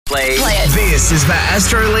Play it. This is the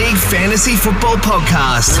Astro League Fantasy Football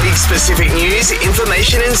Podcast. League-specific news,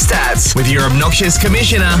 information and stats with your obnoxious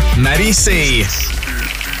commissioner, Matty C.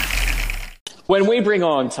 When we bring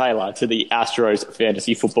on Talor to the Astros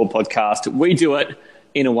Fantasy Football Podcast, we do it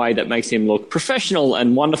in a way that makes him look professional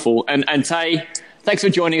and wonderful. And Tay, thanks for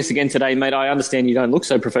joining us again today, mate. I understand you don't look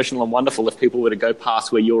so professional and wonderful if people were to go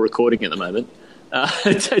past where you're recording at the moment.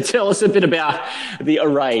 Tell us a bit about the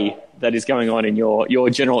array that is going on in your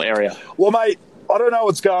general area. Well, mate, I don't know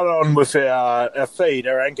what's going on with our feed,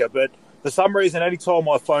 our anchor, but for some reason, anytime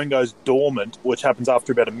my phone goes dormant, which happens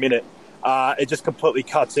after about a minute, it just completely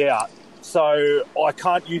cuts out. So I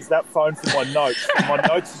can't use that phone for my notes. My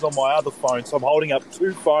notes is on my other phone, so I'm holding up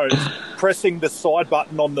two phones, pressing the side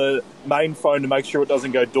button on the main phone to make sure it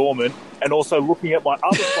doesn't go dormant, and also looking at my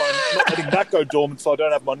other phone, not letting that go dormant so I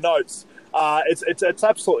don't have my notes. It's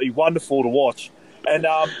absolutely wonderful to watch. And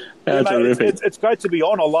it's great to be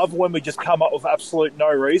on. I love when we just come up with absolute no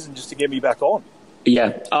reason just to get me back on.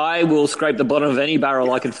 Yeah, I will scrape the bottom of any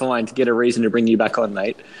barrel I can find to get a reason to bring you back on,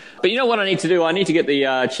 mate. But you know what I need to do? I need to get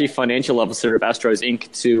the Chief Financial Officer of Astros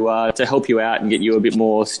Inc. to help you out and get you a bit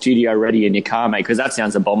more studio ready in your car, mate, because that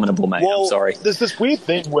sounds abominable, mate. Well, I'm sorry. There's this weird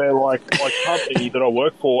thing where, like, my company that I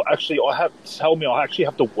work for, actually, I actually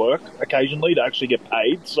have to work occasionally to actually get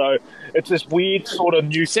paid. So it's this weird sort of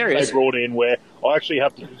new thing they brought in where I actually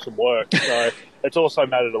have to do some work. So it's also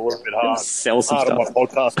made it a little bit hard. Sell some hard stuff. on my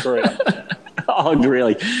podcast career. Oh,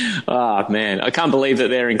 really? Oh, man. I can't believe that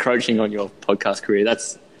they're encroaching on your podcast career.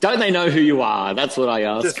 Don't they know who you are? That's what I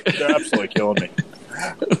ask. They're absolutely killing me.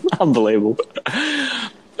 Unbelievable.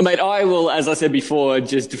 Mate, I will, as I said before,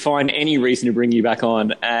 just find any reason to bring you back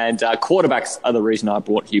on. And quarterbacks are the reason I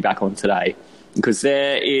brought you back on today. Because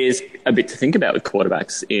there is a bit to think about with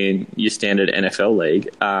quarterbacks in your standard NFL league,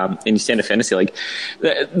 in your standard fantasy league.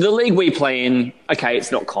 The league we play in, okay,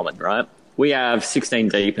 it's not common, right? We have 16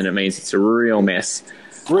 deep, and it means it's a real mess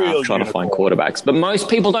trying to find quarterbacks. But most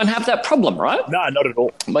people don't have that problem, right? No, not at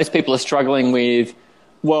all. Most people are struggling with,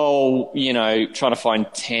 trying to find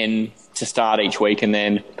 10 to start each week and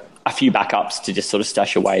then a few backups to just sort of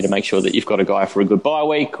stash away to make sure that you've got a guy for a good bye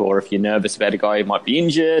week, or if you're nervous about a guy who might be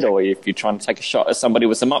injured, or if you're trying to take a shot at somebody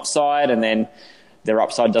with some upside and then their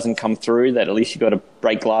upside doesn't come through, that at least you've got to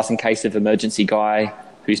break glass in case of emergency guy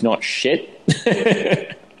who's not shit.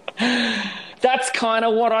 That's kind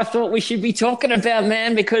of what I thought we should be talking about,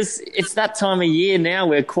 man, because it's that time of year now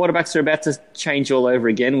where quarterbacks are about to change all over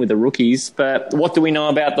again with the rookies. But what do we know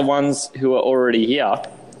about the ones who are already here?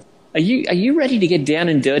 Are you ready to get down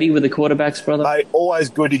and dirty with the quarterbacks, brother? Mate, always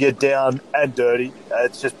good to get down and dirty.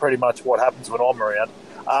 It's just pretty much what happens when I'm around.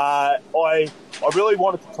 I really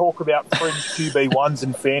wanted to talk about fringe QB1s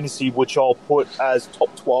in fantasy, which I'll put as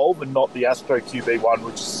top 12 and not the Astro QB1,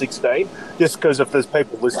 which is 16, just because if there's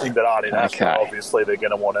people listening that aren't in Astro, obviously they're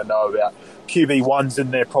going to want to know about QB1s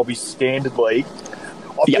in their probably standard league.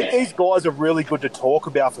 I think these guys are really good to talk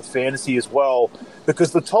about for fantasy as well,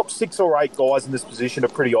 because the top 6 or 8 guys in this position are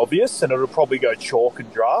pretty obvious, and it'll probably go chalk in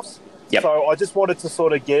drafts. Yep. So I just wanted to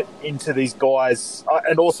sort of get into these guys,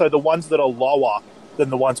 and also the ones that are lower than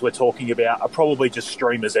the ones we're talking about are probably just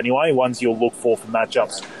streamers anyway, ones you'll look for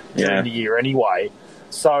matchups during the year anyway.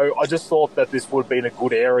 So I just thought that this would have been a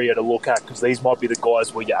good area to look at, because these might be the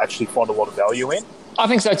guys where you actually find a lot of value in. I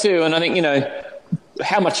think so too, and I think,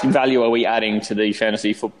 how much value are we adding to the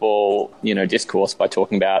fantasy football, discourse by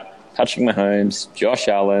talking about Patrick Mahomes, Josh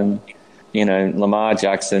Allen, Lamar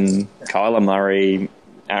Jackson, Kyler Murray,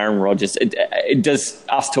 Aaron Rodgers? Does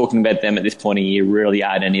us talking about them at this point in the year really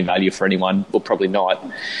add any value for anyone? Well, probably not.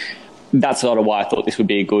 That's sort of why I thought this would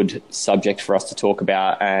be a good subject for us to talk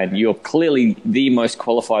about, and you're clearly the most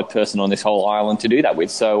qualified person on this whole island to do that with,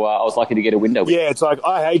 so I was lucky to get a window with. Yeah, it's like,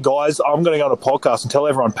 hey guys, I'm going to go on a podcast and tell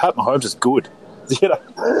everyone Pat Mahomes is good. It's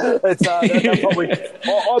probably.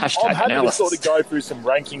 I'm happy to sort of go through some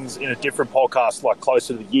rankings in a different podcast, like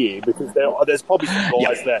closer to the year, because there's probably some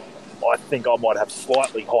guys that I think I might have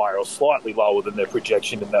slightly higher or slightly lower than their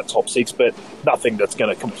projection in that top 6, but nothing that's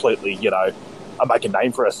going to completely, make a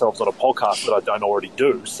name for ourselves on a podcast that I don't already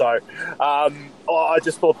do. So I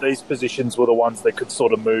just thought these positions were the ones that could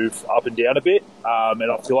sort of move up and down a bit, and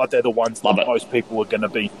I feel like they're the ones that most people are going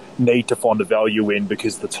to need to find the value in,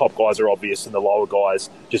 because the top guys are obvious and the lower guys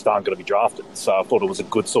just aren't going to be drafted. So I thought it was a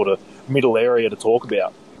good sort of middle area to talk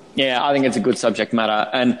about. Yeah, I think it's a good subject matter,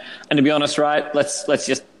 and to be honest, right, let's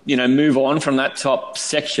just move on from that top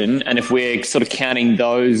section, and if we're sort of counting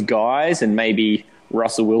those guys and maybe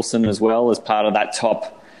Russell Wilson as well as part of that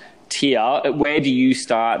top tier, where do you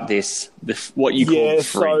start what you call the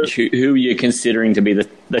fringe? Who are you considering to be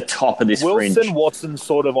the top of this fringe? Wilson, Watson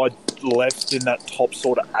sort of I left in that top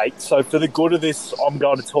sort of 8. So for the good of this, I'm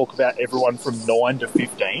going to talk about everyone from 9 to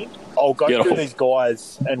 15. I'll go through these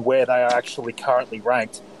guys and where they are actually currently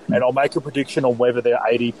ranked, and I'll make a prediction on whether their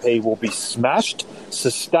ADP will be smashed,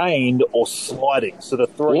 sustained, or sliding. So the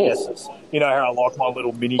 3 S's. You know how I like my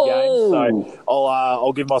little mini games, so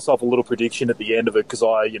I'll give myself a little prediction at the end of it because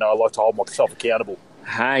I like to hold myself accountable.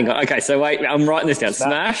 Hang on. Okay, so wait, I'm writing this down.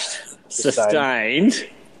 Smashed, sustained,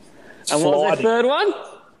 and what was the third one?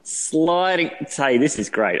 Sliding. Say, this is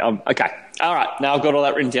great. Okay. All right. Now I've got all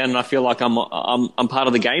that written down, and I feel like I'm part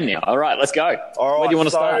of the game now. All right, let's go. All right. Where do you want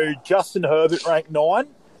to start? So Justin Herbert ranked 9.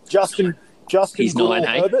 Justin. He's 9,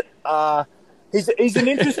 Herbert. He's an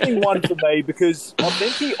interesting one for me because I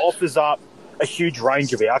think he offers up a huge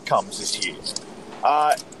range of outcomes this year.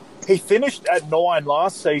 He finished at 9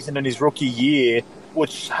 last season in his rookie year,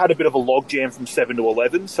 which had a bit of a logjam from 7 to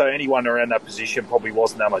 11, so anyone around that position probably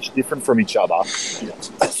wasn't that much different from each other.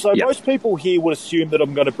 So most people here would assume that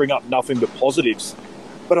I'm going to bring up nothing but positives,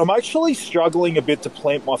 but I'm actually struggling a bit to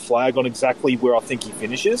plant my flag on exactly where I think he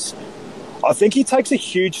finishes. I think he takes a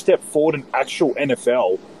huge step forward in actual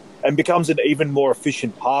NFL and becomes an even more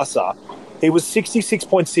efficient passer. He was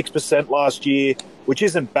 66.6% last year, which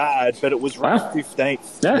isn't bad, but it was ranked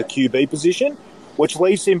 15th in the QB position, which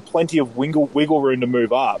leaves him plenty of wiggle room to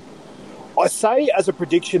move up. I say as a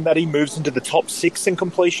prediction that he moves into the top 6 in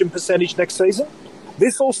completion percentage next season.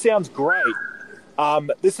 This all sounds great.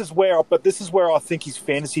 This is where I think his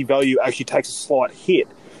fantasy value actually takes a slight hit.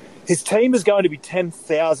 His team is going to be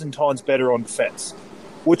 10,000 times better on defense,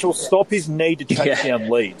 which will stop his need to chase down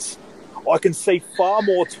leads. I can see far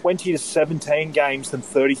more 20 to 17 games than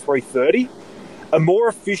 33-30. A more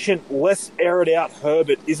efficient, less aired out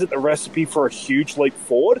Herbert isn't the recipe for a huge leap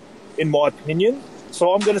forward, in my opinion.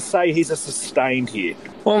 So I'm going to say he's a sustained here.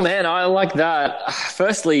 Well, man, I like that.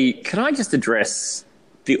 Firstly, can I just address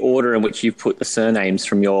the order in which you've put the surnames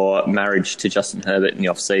from your marriage to Justin Herbert in the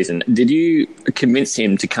off-season? Did you convince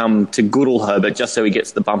him to come to good old Herbert just so he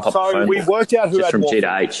gets the bump up the phone? So we worked out who had from more. G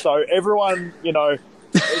to H. So everyone,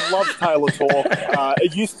 loves Talor Talk.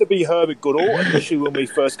 It used to be Herbert Goodall, initially when we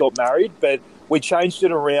first got married, but we changed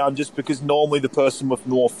it around just because normally the person with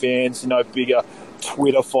more fans, bigger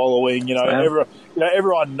Twitter following,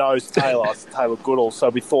 everyone knows Talor Goodall, so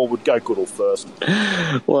we thought we'd go Goodall first.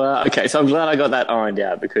 Well, okay, so I'm glad I got that ironed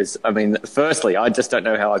out because, firstly, I just don't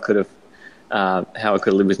know how I could have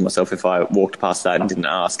lived with myself if I walked past that and didn't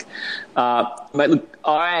ask. Mate, look,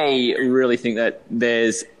 I really think that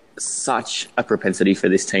there's such a propensity for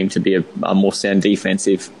this team to be a more sound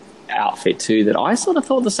defensive outfit too that I sort of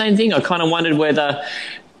thought the same thing. I kind of wondered whether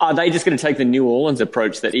are they just going to take the New Orleans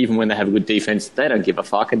approach that even when they have a good defense, they don't give a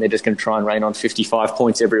fuck and they're just going to try and rain on 55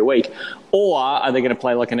 points every week? Or are they going to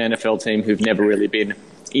play like an NFL team who've never really been,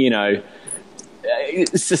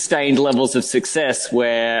 sustained levels of success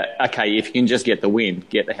where, okay, if you can just get the win,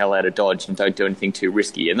 get the hell out of Dodge and don't do anything too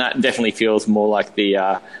risky. And that definitely feels more like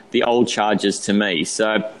the old Chargers to me.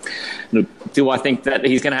 So look, do I think that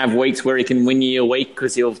he's going to have weeks where he can win you a week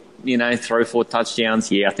because he'll, throw 4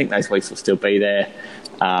 touchdowns? Yeah, I think those weeks will still be there.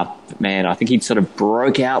 But man, I think he sort of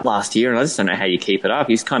broke out last year and I just don't know how you keep it up.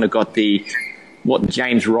 He's kind of got what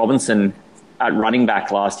James Robinson at running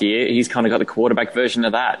back last year, he's kind of got the quarterback version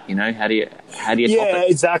of that. How do you top it? Yeah,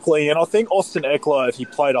 exactly. And I think Austin Eckler, if he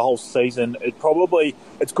played a whole season,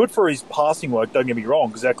 it's good for his passing work, don't get me wrong,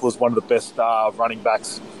 because Eckler's one of the best running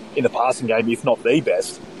backs in the passing game, if not the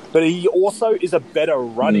best. But he also is a better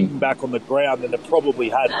running back on the ground than they probably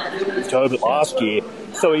had with Herbert last year.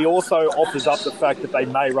 So he also offers up the fact that they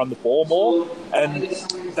may run the ball more, and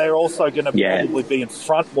they're also going to probably be in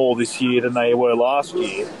front more this year than they were last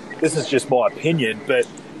year. This is just my opinion, but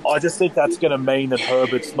I just think that's going to mean that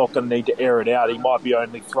Herbert's not going to need to air it out. He might be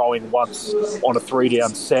only throwing once on a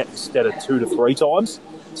 3-down set instead of 2 to 3 times.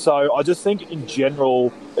 So I just think in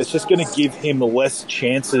general, it's just going to give him less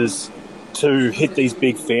chances to hit these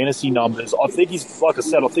big fantasy numbers. I think he's going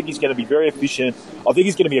to be very efficient. I think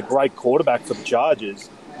he's going to be a great quarterback for the Chargers.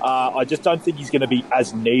 I just don't think he's going to be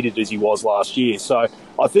as needed as he was last year. So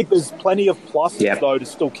I think there's plenty of pluses, though, to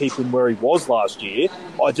still keep him where he was last year.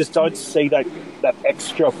 I just don't see that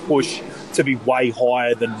extra push to be way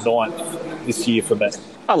higher than 9th this year for me.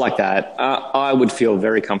 I like that. I would feel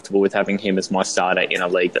very comfortable with having him as my starter in a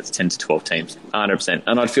league that's 10 to 12 teams, 100%.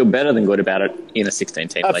 And I'd feel better than good about it in a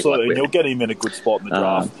 16-team league. Absolutely. And you'll get him in a good spot in the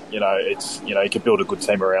draft. You can build a good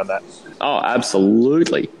team around that. Oh,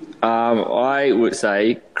 absolutely. I would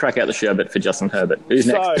say crack out the sherbet for Justin Herbert. Who's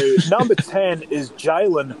next? So, number 10 is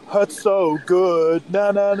Jalen. Hurts so good.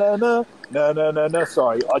 No.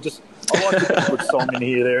 Sorry, I like to put a good song in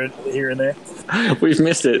here and there. We've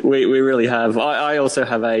missed it. We really have. I also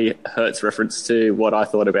have a Hurts reference to what I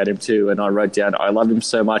thought about him too, and I wrote down, I love him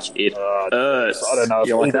so much, it hurts. I don't know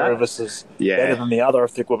if either of us is better than the other. I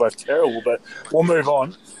think we're both terrible, but we'll move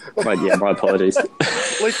on. My apologies. At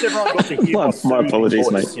least everyone got to hear my apologies,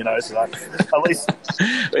 voice, mate. So at least...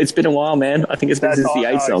 It's been a while, man. I think it's been since the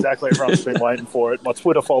 8th song. Exactly. Everyone's been waiting for it. My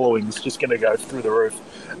Twitter following is just going to go through the roof.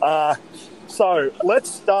 So let's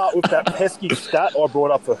start with that pesky stat I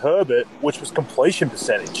brought up for Herbert, which was completion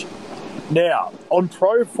percentage. Now, on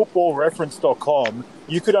ProFootballReference.com,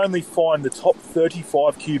 you could only find the top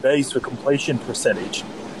 35 QBs for completion percentage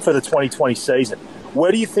for the 2020 season.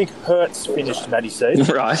 Where do you think Hurts finished, Matty C?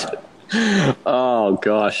 Right. Oh,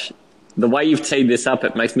 gosh. The way you've teed this up,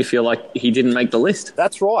 it makes me feel like he didn't make the list.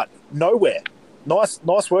 That's right. Nowhere. Nice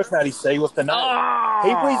work, Matty C, with the name. Oh!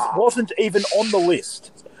 He wasn't even on the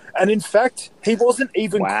list. And in fact, he wasn't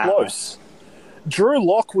even close. Drew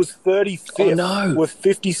Lock was 35th with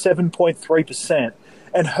 57.3%,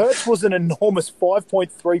 and Hurts was an enormous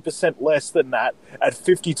 5.3% less than that at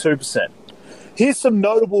 52%. Here's some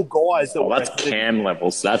notable guys that were that's Cam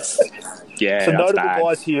levels. That's some notable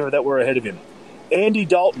guys here that were ahead of him: Andy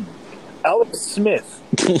Dalton, Alex Smith,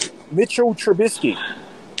 Mitchell Trubisky,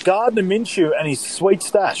 Gardner Minshew and his sweet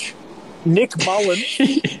stash, Nick Mullen,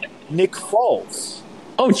 Nick Foles.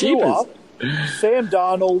 Jeepers. Sam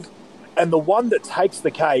Darnold, and the one that takes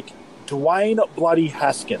the cake, Dwayne Bloody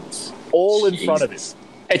Haskins, all in front of him.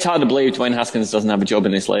 It's hard to believe Dwayne Haskins doesn't have a job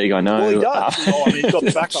in this league, I know. Well, he does. He's got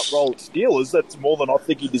the backup role at Steelers. That's more than I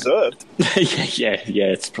think he deserved. yeah,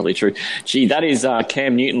 it's probably true. Gee, that is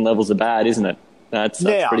Cam Newton levels of bad, isn't it? That's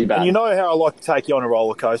pretty bad. And you know how I like to take you on a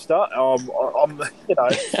roller coaster.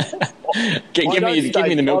 Give me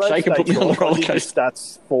the milkshake and put me on the roller coaster.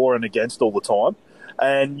 Stats for and against all the time,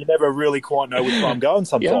 and you never really quite know which way I'm going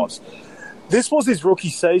sometimes. Yeah. This was his rookie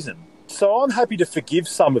season, so I'm happy to forgive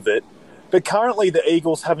some of it, but currently the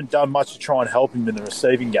Eagles haven't done much to try and help him in the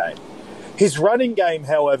receiving game. His running game,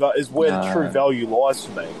 however, is where the true value lies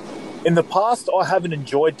for me. In the past, I haven't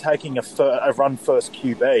enjoyed taking a run-first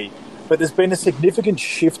QB, but there's been a significant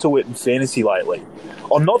shift to it in fantasy lately.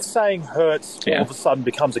 I'm not saying Hurts all of a sudden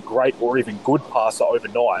becomes a great or even good passer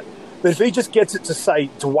overnight, but if he just gets it to, say,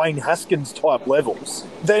 Dwayne Haskins type levels,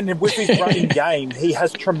 then with his running game, he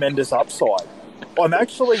has tremendous upside. I'm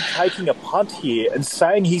actually taking a punt here and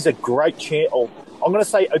saying he's a great chance, or I'm going to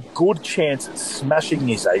say a good chance at smashing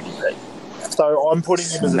his ADP. So I'm putting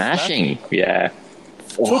him as a smashing. Yeah.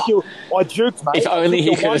 I juked, mate. If only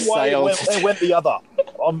he could have sailed. And went the other.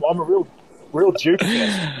 I'm a real juke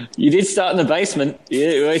fan. You did start in the basement.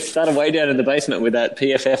 You started way down in the basement with that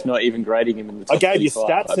PFF not even grading him in the top I gave 35. you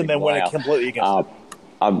stats and then went completely against it.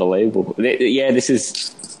 Unbelievable. Yeah,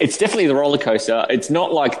 it's definitely the roller coaster. It's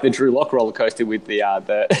not like the Drew Lock roller coaster with the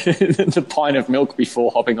the pint of milk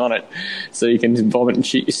before hopping on it, so you can vomit and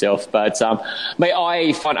shoot yourself. But mate,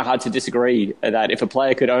 I find it hard to disagree that if a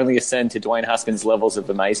player could only ascend to Dwayne Haskins' levels of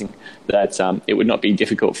amazing, that it would not be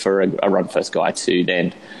difficult for a run first guy to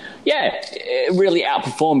then, really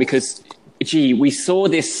outperform. Because, we saw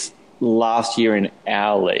this last year in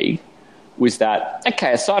our league. Was that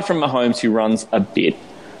aside from Mahomes, who runs a bit,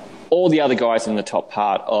 all the other guys in the top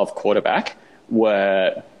part of quarterback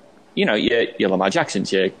were, your Lamar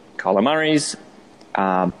Jacksons, your Kyler Murrays.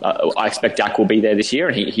 I expect Dak will be there this year,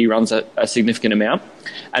 and he runs a significant amount.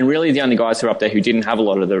 And really the only guys who are up there who didn't have a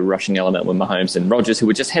lot of the rushing element were Mahomes and Rodgers, who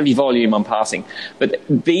were just heavy volume on passing. But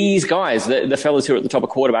these guys, the fellas who are at the top of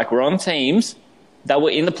quarterback, were on teams that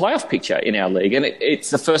were in the playoff picture in our league. And it's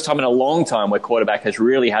the first time in a long time where quarterback has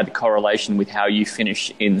really had the correlation with how you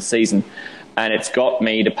finish in the season. And it's got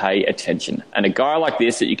me to pay attention. And a guy like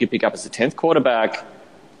this that you could pick up as a 10th quarterback,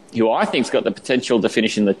 who I think's got the potential to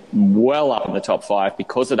finish well up in the top 5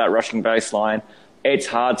 because of that rushing baseline, it's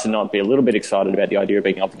hard to not be a little bit excited about the idea of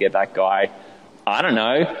being able to get that guy,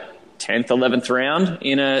 10th, 11th round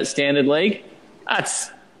in a standard league.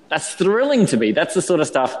 That's thrilling to me. That's the sort of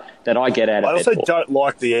stuff that I get out of it. I also don't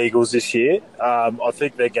like the Eagles this year. I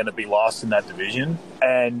think they're going to be last in that division,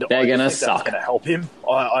 and they're going to suck. That's going to help him.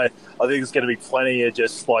 I think there's going to be plenty of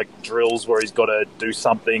just like drills where he's got to do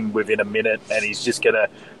something within a minute, and he's just going to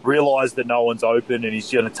realise that no one's open, and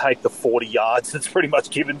he's going to take the 40 yards that's pretty much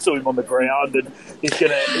given to him on the ground, and he's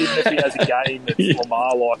going to, even if he has a game that's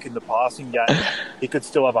Lamar-like in the passing game, he could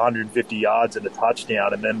still have 150 yards and a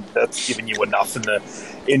touchdown, and then that's giving you enough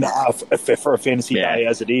for a fantasy day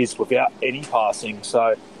as it is without any passing.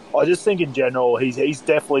 So I just think in general he's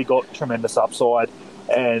definitely got tremendous upside,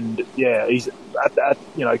 and yeah, he's at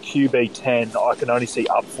QB 10. I can only see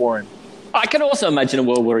up for him. I can also imagine a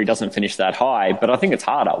world where he doesn't finish that high, but I think it's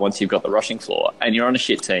harder once you've got the rushing floor and you're on a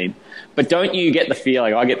shit team. But don't you get the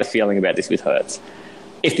feeling, I get the feeling about this with Hurts,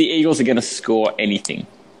 if the Eagles are going to score anything,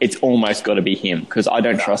 it's almost got to be him, because I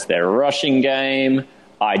don't trust their rushing game.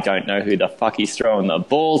 I don't know who the fuck he's throwing the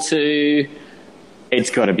ball to.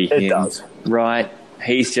 It's got to be him. It does. Right?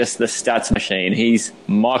 He's just the stats machine. He's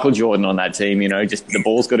Michael Jordan on that team, just the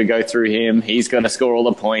ball's got to go through him. He's going to score all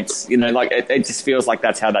the points. It just feels like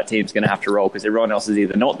that's how that team's going to have to roll, because everyone else is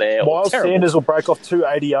either not there or Miles terrible. Sanders will break off 2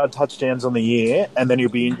 80-yard touchdowns on the year, and then he'll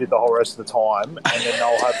be injured the whole rest of the time, and then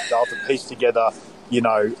they'll have to piece together,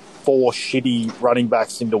 4 shitty running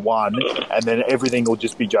backs into one, and then everything will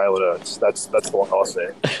just be Jalen Hurts. That's what I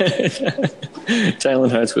say.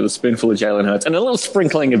 Jalen Hurts with a spoonful of Jalen Hurts and a little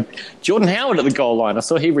sprinkling of Jordan Howard at the goal line. I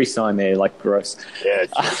saw he re-signed there, gross. Yeah.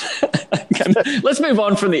 Let's move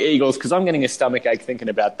on from the Eagles, because I'm getting a stomach ache thinking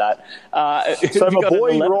about that. So my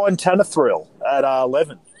boy Ryan Tannehill at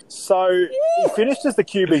 11. So he finished as the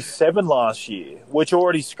QB 7 last year, which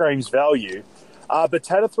already screams value. But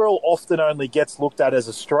Tannehill often only gets looked at as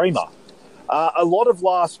a streamer. A lot of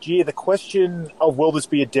last year, the question of will this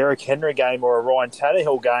be a Derrick Henry game or a Ryan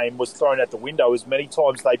Tannehill game was thrown out the window, as many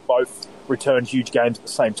times they both returned huge games at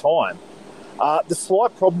the same time. The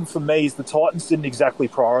slight problem for me is the Titans didn't exactly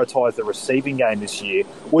prioritise the receiving game this year,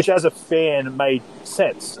 which as a fan made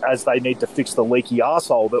sense, as they need to fix the leaky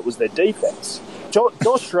arsehole that was their defence.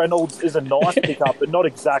 Josh Reynolds is a nice pickup, but not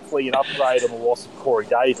exactly an upgrade on the loss of Corey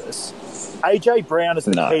Davis. AJ Brown is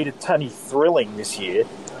the key to Tanny thrilling this year,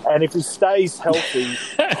 and if he stays healthy,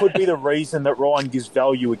 could be the reason that Ryan gives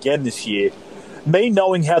value again this year. Me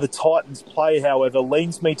knowing how the Titans play, however,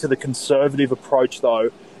 leans me to the conservative approach, though,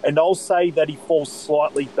 and I'll say that he falls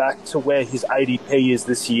slightly back to where his ADP is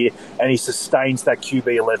this year, and he sustains that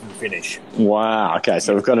QB 11 finish. Wow, okay,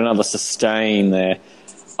 so we've got another sustain there.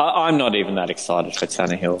 I'm not even that excited for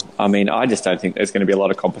Tannehill. I mean, I just don't think there's going to be a lot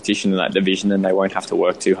of competition in that division, and they won't have to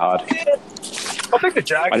work too hard. I think the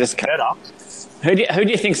Jags are better. Who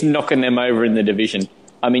do you think's knocking them over in the division?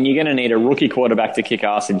 I mean, you're going to need a rookie quarterback to kick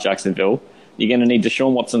ass in Jacksonville. You're going to need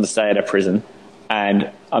Deshaun Watson to stay out of prison. And,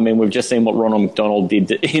 I mean, we've just seen what Ronald McDonald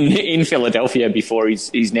did in Philadelphia before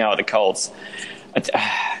he's now at the Colts.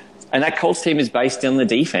 And that Colts team is based on the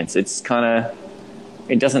defense. It's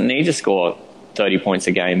it doesn't need to score 30 points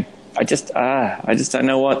a game. I just don't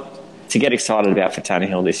know what to get excited about for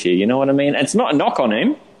Tannehill this year. You know what I mean? It's not a knock on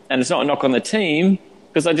him, and it's not a knock on the team,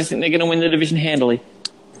 because I just think they're going to win the division handily.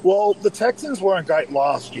 Well, the Texans weren't great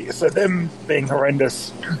last year, so them being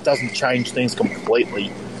horrendous doesn't change things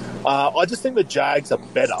completely. I just think the Jags are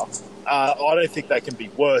better. I don't think they can be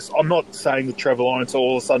worse. I'm not saying that Trevor Lawrence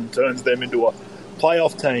all of a sudden turns them into a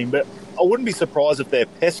playoff team, but I wouldn't be surprised if they're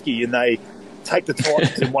pesky and they take the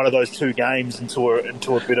Titans in one of those 2 games into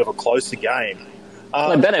a bit of a closer game.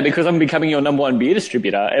 Well, better, because I'm becoming your number 1 beer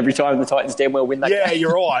distributor every time the Titans damn well win that game. Yeah,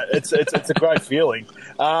 you're right. It's a great feeling.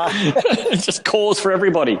 It's just cause for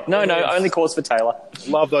everybody. No, only cause for Taylor.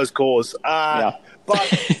 Love those cause. Yeah. But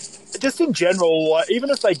just in general,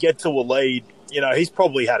 even if they get to a lead, he's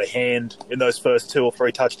probably had a hand in those first 2 or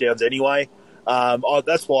 3 touchdowns anyway.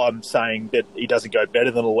 That's why I'm saying that he doesn't go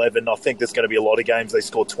better than 11. I think there's going to be a lot of games they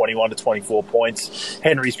score 21 to 24 points.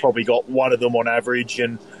 Henry's probably got one of them on average,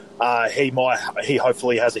 and he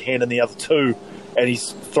hopefully has a hand in the other 2, and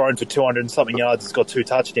he's thrown for 200 and something yards. He's got 2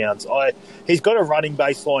 touchdowns. He's got a running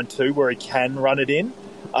baseline too where he can run it in.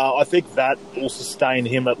 I think that will sustain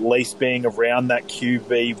him at least being around that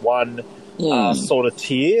QB1 sort of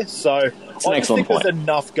tier. So I think there's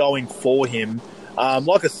enough going for him.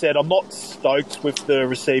 Like I said, I'm not stoked with the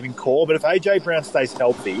receiving core, but if AJ Brown stays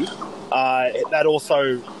healthy, that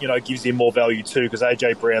also, gives him more value too, because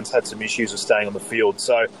AJ Brown's had some issues with staying on the field.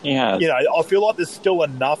 So, I feel like there's still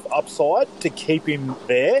enough upside to keep him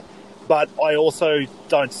there, but I also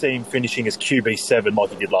don't see him finishing as QB7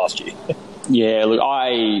 like he did last year. Yeah, look,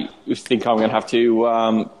 I think I'm going to have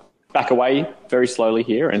to back away very slowly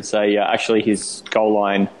here and say actually his goal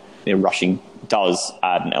line rushing does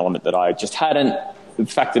add an element that I just hadn't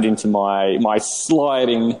factored into my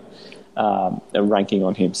sliding ranking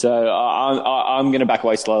on him. So I'm going to back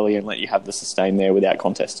away slowly and let you have the sustain there without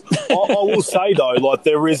contest. I will say though,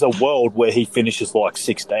 there is a world where he finishes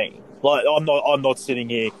 16. I'm not sitting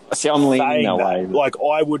here. See, I'm leaning that way.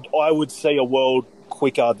 I would see a world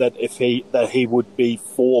quicker that he would be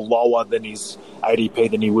 4 lower than his ADP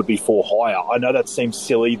than he would be 4 higher. I know that seems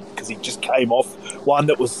silly because he just came off one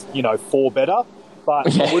that was 4 better, but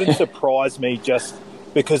it wouldn't surprise me just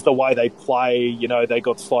because the way they play, they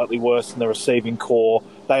got slightly worse in the receiving core.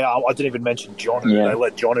 I didn't even mention Jonu. Yeah. They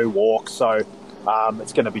let Jonu walk, so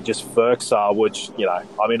it's going to be just Ferksar, which, I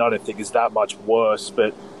don't think is that much worse,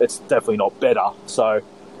 but it's definitely not better. So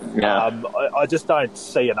I just don't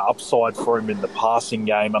see an upside for him in the passing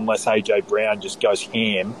game unless AJ Brown just goes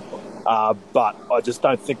ham. But I just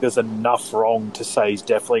don't think there's enough wrong to say he's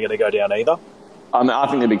definitely going to go down either. I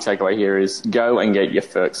think the big takeaway here is go and get your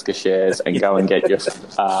Ferkska shares and go and get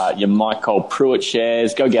your Michael Pruitt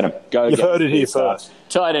shares. Go get them. You've heard it here first.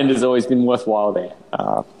 Tight end has always been worthwhile there.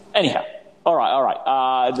 Anyhow, all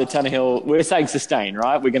right. The Tannehill, we're saying sustain,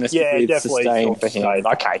 right? We're going to stick with sustain for him.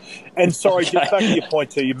 Okay. And sorry, just back to your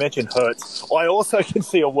point too, you mentioned Hurts. I also can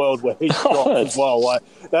see a world where he's dropped as well.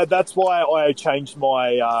 That's why I changed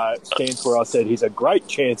my stance where I said he's a great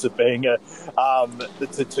chance of being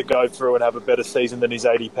to go through and have a better season than his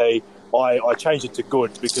ADP. I changed it to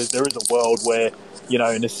good because there is a world where,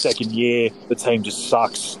 in his second year, the team just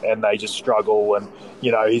sucks and they just struggle and,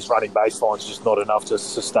 his running baseline's just not enough to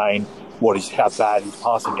sustain how bad his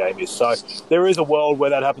passing game is. So there is a world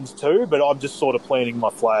where that happens too, but I'm just sort of planting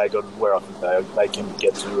my flag on where I think they can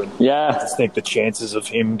get to. And I just think the chances of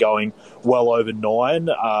him going well over 9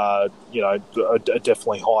 are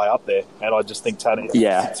definitely high up there. And I just think Tannehill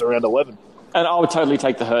sits around 11. And I would totally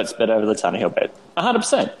take the Hurts bet over the Tannehill bet.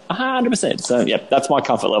 100%. So, that's my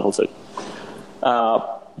comfort level too.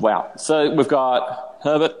 Wow. So we've got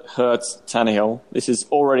Herbert, Hurts, Tannehill. This is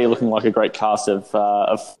already looking like a great cast of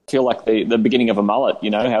feel like the beginning of a mullet,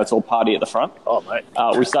 how it's all party at the front. Oh, mate.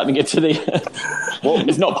 We're starting to get to the... well,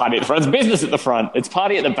 it's not party at the front. It's business at the front. It's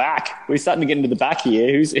party at the back. We're starting to get into the back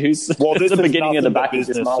here. Who's well, this the beginning of the back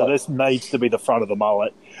business, of this mullet? So this needs to be the front of the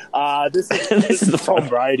mullet. This is the Tom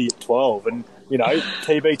Brady at 12. And,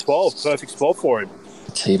 TB 12, perfect spot for him.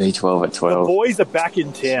 TB 12 at 12. The boys are back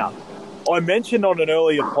in town. I mentioned on an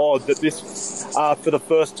earlier pod that this, for the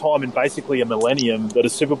first time in basically a millennium, that a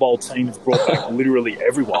Super Bowl team has brought back literally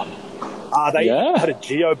everyone. They had a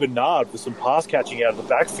Gio Bernard for some pass catching out of the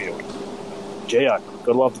backfield. Gio,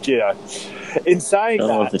 gotta love the Gio. In saying that,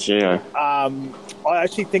 love the Gio. I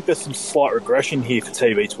actually think there's some slight regression here for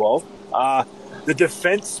TB12. The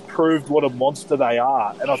defense proved what a monster they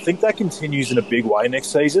are, and I think that continues in a big way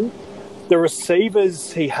next season. The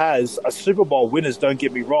receivers he has are Super Bowl winners, don't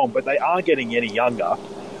get me wrong, but they aren't getting any younger.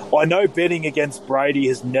 I know betting against Brady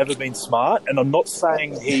has never been smart, and I'm not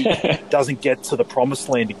saying he doesn't get to the promised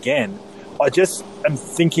land again. I just am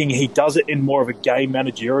thinking he does it in more of a game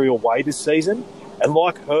managerial way this season. And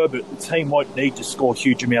like Herbert, the team won't need to score a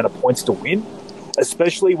huge amount of points to win,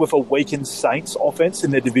 especially with a weakened Saints offense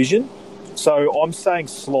in their division. So I'm saying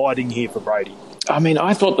sliding here for Brady. I mean,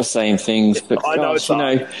 I thought the same things, but gosh,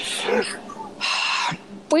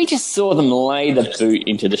 we just saw them lay the boot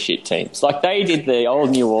into the shit teams. Like they did the old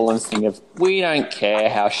New Orleans thing of, we don't care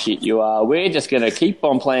how shit you are. We're just going to keep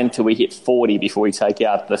on playing until we hit 40 before we take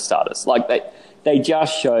out the starters. Like they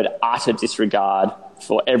just showed utter disregard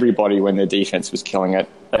for everybody when their defense was killing it.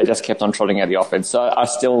 They just kept on trotting out the offense.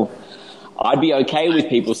 So I'd be okay with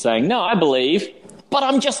people saying, no, I believe, but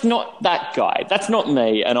I'm just not that guy. That's not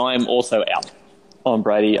me. And I'm also out on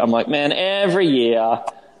Brady. I'm like, man, every year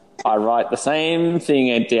I write the same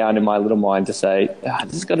thing down in my little mind to say,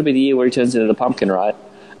 this has got to be the year where he turns into the pumpkin, right?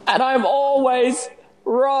 And I'm always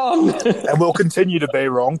wrong. And we'll continue to be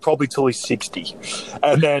wrong, probably till he's 60.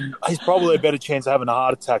 And then he's probably a better chance of having a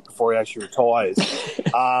heart attack before he actually retires.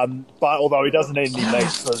 But although he doesn't need any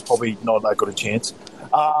meat, so there's probably not that good a chance.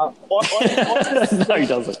 No, he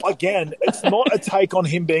doesn't. Again, it's not a take on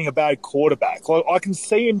him being a bad quarterback. Like, I can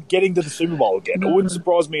see him getting to the Super Bowl again. It wouldn't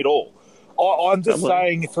surprise me at all. I'm just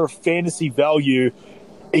saying for fantasy value,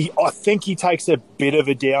 I think he takes a bit of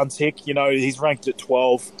a downtick. He's ranked at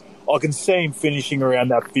 12. I can see him finishing around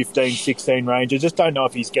that 15, 16 range. I just don't know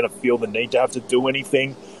if he's going to feel the need to have to do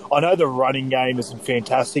anything. I know the running game isn't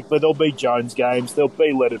fantastic, but there'll be Jones games. There'll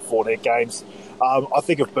be Leonard Fournette games. I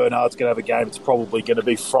think if Bernard's going to have a game, it's probably going to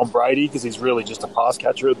be from Brady because he's really just a pass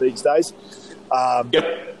catcher these days.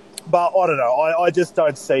 But I don't know. I just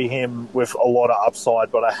don't see him with a lot of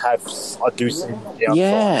upside, but I do see him downside.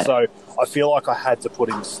 Yeah. So I feel like I had to put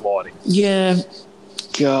him sliding. Yeah.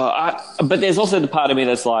 God, but there's also the part of me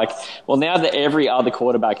that's like, well, now that every other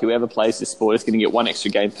quarterback who ever plays this sport is going to get one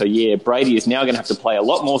extra game per year, Brady is now going to have to play a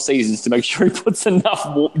lot more seasons to make sure he puts enough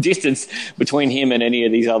distance between him and any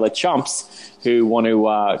of these other chumps who want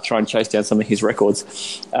to try and chase down some of his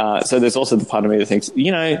records. So there's also the part of me that thinks,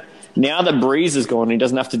 now that Breeze is gone, he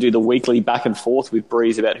doesn't have to do the weekly back and forth with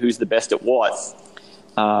Breeze about who's the best at what.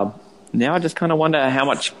 Now I just kind of wonder how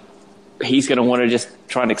much he's going to want to just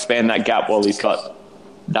try and expand that gap while he's got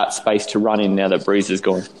that space to run in now that Breeze is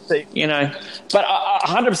gone. You know, but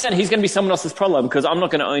 100% he's going to be someone else's problem because I'm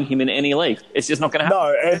not going to own him in any league. It's just not going to happen.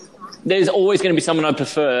 No, and there's always going to be someone I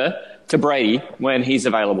prefer to Brady when he's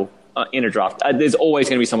available in a draft. There's always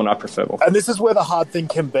going to be someone I prefer more. And this is where the hard thing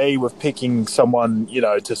can be with picking someone, you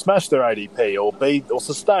know, to smash their ADP or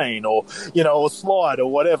sustain or, you know, or slide or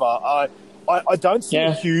whatever. I don't see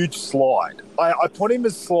a huge slide. I put him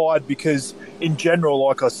as slide because, in general,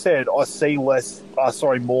 like I said, I see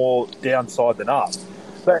more downside than up.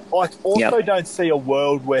 But I also don't see a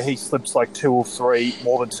world where he slips like more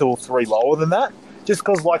than 2 or 3 lower than that. Just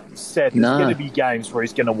because, like you said, there's going to be games where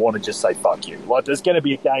he's going to want to just say, fuck you. Like, there's going to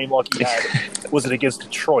be a game like he had, was it against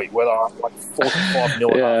Detroit, where they were like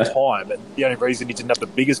 45-0 at half time. And the only reason he didn't have the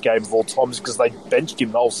biggest game of all time is because they benched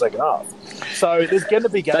him the whole second half. So there's going to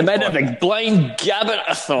be games. They made it a Blaine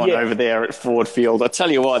Gabbert-a-thon over there at Ford Field. I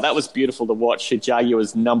tell you what, that was beautiful to watch.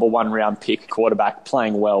 Jaguars' number 1 round pick quarterback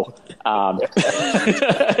playing well.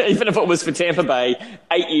 Even if it was for Tampa Bay,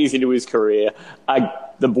 8 years into his career,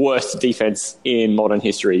 the worst defense in modern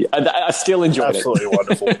history. I still enjoyed Absolutely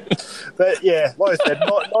wonderful. But yeah, like I said,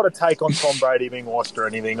 not a take on Tom Brady being washed or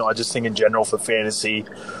anything. I just think in general for fantasy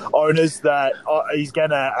owners that he's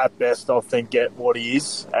going to, at best, I think, get what he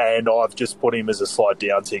is. And I've just put him as a slight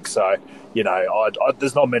down tick. So, you know,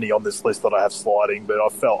 there's not many on this list that I have sliding, but I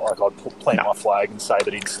felt like I'd plant my flag and say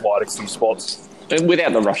that he'd slide a few spots.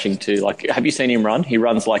 Without the rushing too. Like, have you seen him run? He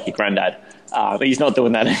runs like your granddad. But he's not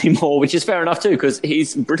doing that anymore, which is fair enough too, because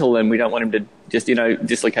he's brittle and we don't want him to just, you know,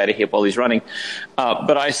 dislocate a hip while he's running.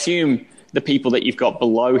 But I assume the people that you've got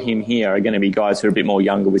below him here are going to be guys who are a bit more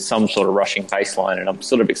younger with some sort of rushing baseline. And I'm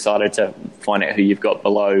sort of excited to find out who you've got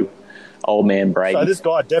below old man Brady. So this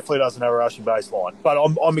guy definitely doesn't have a rushing baseline, but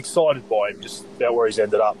I'm excited by him, just about where he's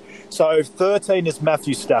ended up. So 13 is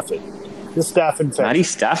Matthew Stafford. The Stafford fan. Matty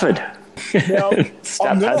Stafford. Now,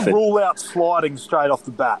 I'm going to rule out sliding straight off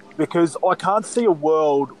the bat because I can't see a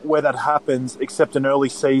world where that happens except an early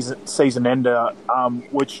season ender,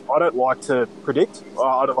 which I don't like to predict.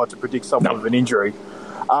 I don't like to predict someone with an injury.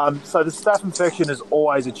 So the staph infection is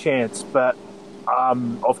always a chance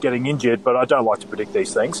of getting injured, but I don't like to predict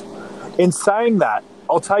these things. In saying that,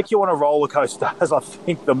 I'll take you on a roller coaster as I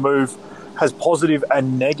think the move has positive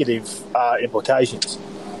and negative implications.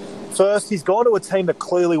 First, he's gone to a team that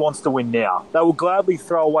clearly wants to win now. They will gladly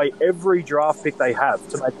throw away every draft pick they have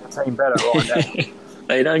to make the team better right now.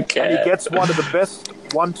 They don't care. And he gets one of the best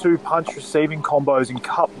 1-2 punch receiving combos in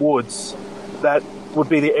Cup Woods that would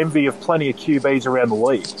be the envy of plenty of QBs around the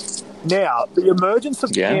league. Now, the emergence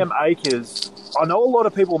of Cam Akers, I know a lot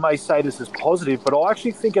of people may say this is positive, but I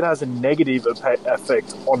actually think it has a negative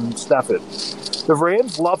effect on Stafford. The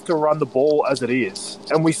Rams love to run the ball as it is,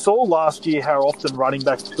 and we saw last year how often running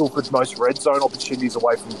backs pilfered most red zone opportunities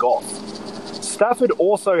away from Goff. Stafford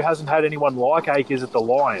also hasn't had anyone like Akers at the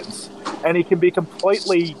Lions, and he can be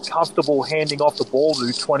completely comfortable handing off the ball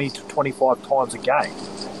to 20 to 25 times a game.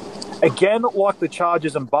 Again, like the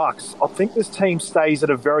Chargers and Bucks, I think this team stays at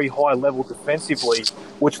a very high level defensively,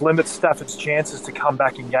 which limits Stafford's chances to come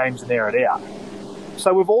back in games and air it out.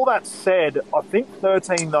 So with all that said, I think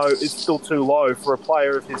 13, though, is still too low for a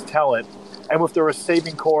player of his talent and with the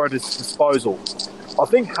receiving core at his disposal. I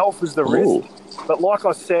think health is the risk, but like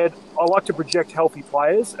I said, I like to project healthy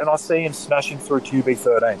players, and I see him smashing through QB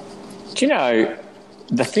 13. Do you know,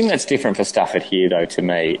 the thing that's different for Stafford here, though, to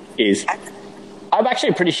me, is I'm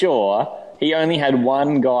actually pretty sure he only had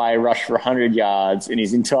one guy rush for 100 yards in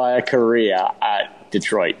his entire career at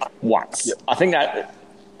Detroit once. Yep.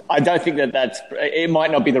 I don't think it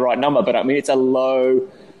might not be the right number, but I mean, it's a low,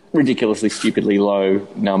 ridiculously, stupidly low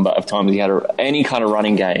number of times he had any kind of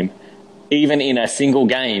running game, even in a single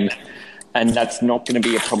game. And that's not going to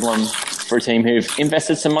be a problem for a team who've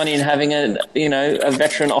invested some money in having a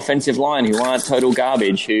veteran offensive line who aren't total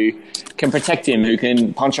garbage, who can protect him, who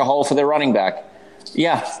can punch a hole for their running back.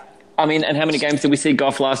 Yeah. I mean, and how many games did we see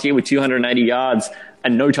Goff last year with 280 yards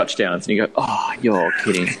and no touchdowns? And you go, oh, you're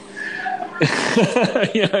kidding.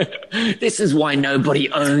 This is why nobody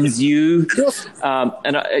owns you.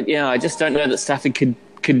 I just don't know that Stafford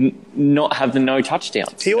could not have the no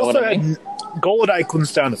touchdowns. He also had Golladay couldn't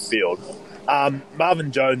stay on the field.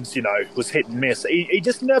 Marvin Jones, was hit and miss. He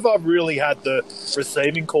just never really had the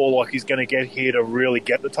receiving core like he's going to get here to really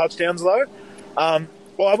get the touchdowns, though.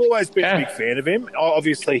 Well, I've always been a big fan of him.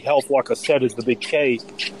 Obviously, health, like I said, is the big key.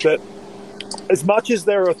 But as much as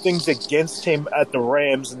there are things against him at the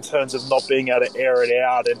Rams in terms of not being able to air it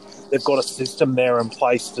out, and they've got a system there in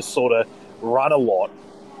place to sort of run a lot,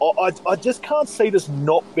 I just can't see this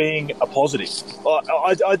not being a positive.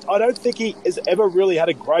 I don't think he has ever really had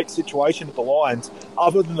a great situation at the Lions,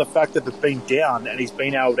 other than the fact that they've been down and he's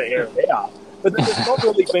been able to air it out. But there's not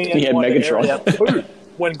really been anyone to air it out too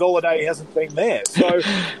when Golladay hasn't been there. So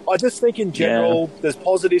I just think in general there's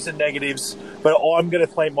positives and negatives, but I'm going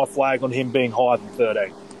to plant my flag on him being higher than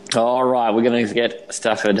 13. All right, we're going to get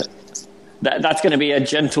Stafford. That's going to be a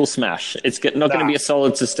gentle smash. It's not going to be a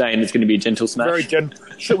solid sustain. It's going to be a gentle smash. Very gentle.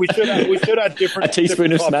 We should have different. A teaspoon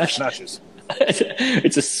different of smash. Smashes.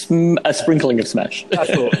 It's a sprinkling of smash.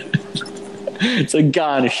 Absolutely. It's a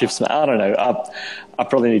garnish of smash. I don't know. I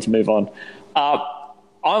probably need to move on.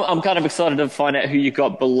 I'm kind of excited to find out who you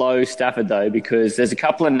got below Stafford, though, because there's a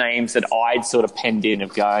couple of names that I'd sort of penned in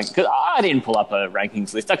of going, because I didn't pull up a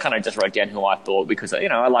rankings list. I kind of just wrote down who I thought because,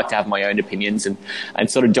 I like to have my own opinions and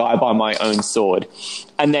sort of die by my own sword.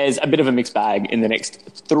 And there's a bit of a mixed bag in the next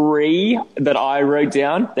three that I wrote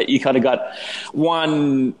down that you kind of got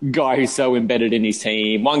one guy who's so embedded in his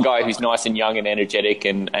team, one guy who's nice and young and energetic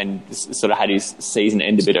and sort of had his season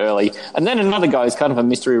end a bit early, and then another guy who's kind of a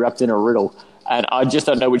mystery wrapped in a riddle. And I just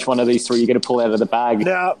don't know which one of these three you're going to pull out of the bag.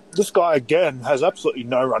 Now, this guy, again, has absolutely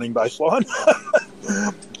no running baseline.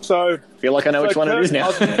 So I feel like I know which one it is now.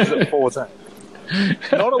 Is at 14.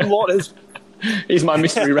 Not a lot has... He's my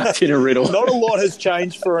mystery wrapped in a riddle. Not a lot has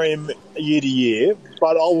changed for him year to year,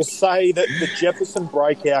 but I will say that the Jefferson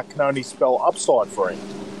breakout can only spell upside for him.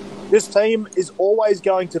 This team is always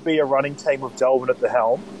going to be a running team with Delvin at the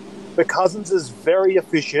helm, but Cousins is very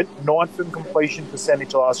efficient, 9th in completion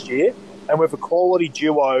percentage last year, and with a quality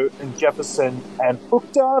duo in Jefferson and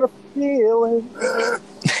Hooked on a Feeling. The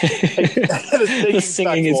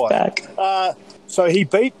singing is back. So he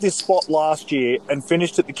beat this spot last year and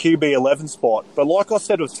finished at the QB 11 spot. But like I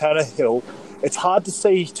said with Tannehill, it's hard to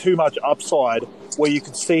see too much upside where you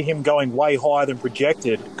could see him going way higher than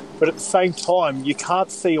projected. But at the same time, you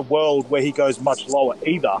can't see a world where he goes much lower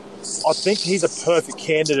either. I think he's a perfect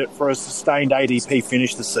candidate for a sustained ADP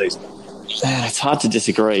finish this season. It's hard to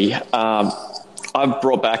disagree. I've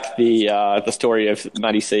brought back the story of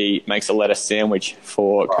Matty C makes a lettuce sandwich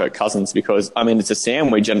for Kirk Cousins because, it's a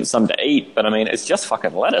sandwich and it's something to eat, but, it's just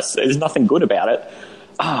fucking lettuce. There's nothing good about it.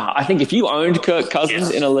 I think if you owned Kirk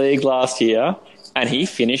Cousins in a league last year and he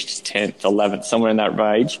finished 10th, 11th, somewhere in that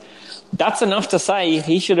range, that's enough to say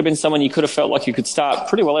he should have been someone you could have felt like you could start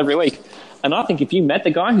pretty well every week. And I think if you met the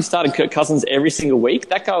guy who started Kirk Cousins every single week,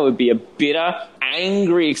 that guy would be a bitter,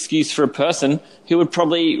 angry excuse for a person who would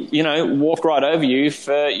probably, walk right over you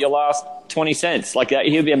for your last 20 cents. Like,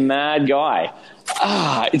 he would be a mad guy.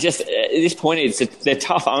 At this point, they're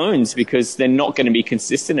tough owns because they're not going to be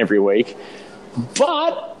consistent every week.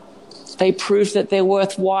 But they prove that they're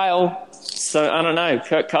worthwhile. So, I don't know.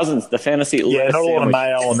 Kirk Cousins, the fantasy... Yeah, not a lot of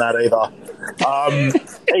mayo on that either.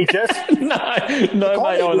 He just... no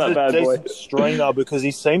mayo on that bad boy. Streamer because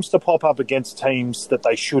he seems to pop up against teams that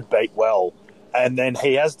they should beat well. And then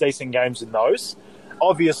he has decent games in those.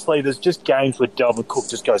 Obviously, there's just games where Delvin Cook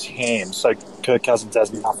just goes ham, so Kirk Cousins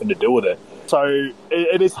has nothing to do with it. So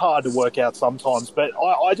it is hard to work out sometimes, but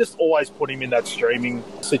I just always put him in that streaming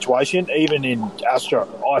situation. Even in Astro,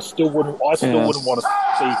 I still wouldn't want to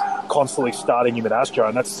be constantly starting him in Astro,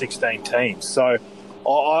 and that's 16 teams. So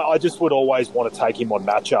I just would always want to take him on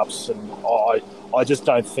matchups, and I just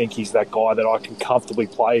don't think he's that guy that I can comfortably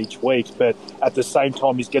play each week. But at the same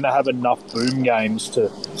time, he's going to have enough boom games to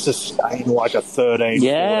sustain like a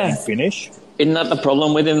 13-14 finish. Isn't that the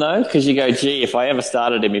problem with him, though? Because you go, gee, if I ever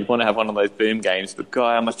started him, he'd want to have one of those boom games. But,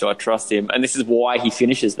 God, how much do I trust him? And this is why he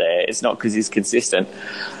finishes there. It's not because he's consistent.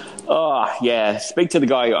 Oh, yeah. Speak to the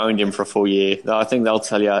guy who owned him for a full year. I think they'll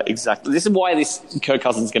tell you exactly. This is why this Kirk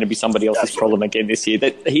Cousins is going to be somebody else's problem again this year.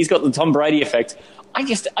 That he's got the Tom Brady effect. I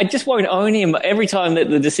just won't own him every time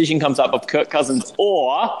that the decision comes up of Kirk Cousins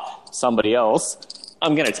or somebody else.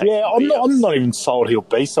 I'm going to take. Yeah, I'm not even sold he'll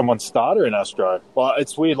be someone's starter in Astro. Like,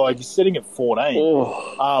 it's weird. Like, he's sitting at 14.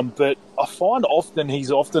 Oh. But I find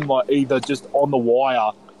he's often like either just on the wire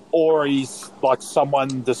or he's like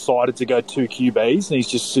someone decided to go 2 QBs and he's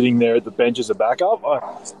just sitting there at the bench as a backup.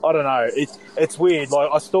 I don't know. It's weird. Like,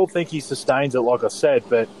 I still think he sustains it, like I said,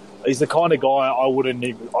 but he's the kind of guy I wouldn't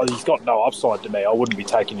even... He's got no upside to me. I wouldn't be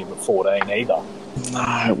taking him at 14 either.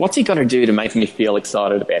 No. What's he got to do to make me feel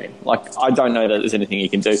excited about him? Like, I don't know that there's anything he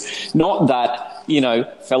can do. Not that,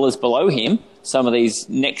 fellas below him, some of these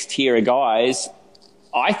next tier of guys,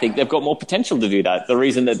 I think they've got more potential to do that. The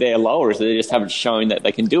reason that they're lower is that they just haven't shown that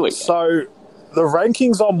they can do it. So the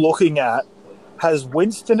rankings I'm looking at has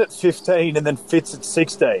Winston at 15 and then Fitz at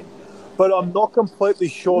 16. But I'm not completely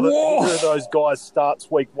sure that either of those guys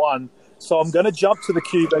starts week 1 So I'm going to jump to the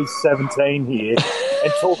QB 17 here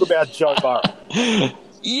and talk about Joe Burrow.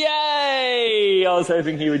 Yay! I was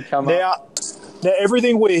hoping he would come up. Now,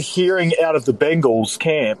 everything we're hearing out of the Bengals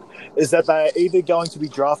camp is that they are either going to be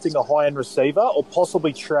drafting a high-end receiver or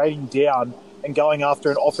possibly trading down and going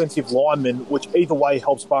after an offensive lineman, which either way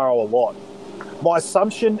helps Burrow a lot. My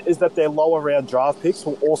assumption is that their lower-round draft picks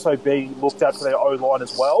will also be looked at for their O-line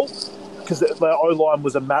as well, because their O-line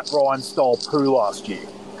was a Matt Ryan-style poo last year.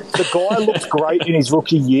 The guy looks great in his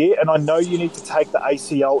rookie year, and I know you need to take the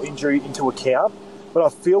ACL injury into account, but I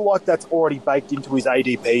feel like that's already baked into his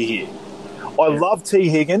ADP here. I love T.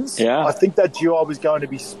 Higgins. Yeah. I think that duo is going to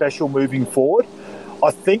be special moving forward.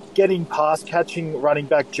 I think getting pass-catching running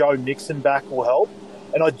back Joe Mixon back will help,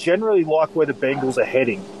 and I generally like where the Bengals are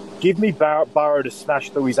heading. Give me Burrow to smash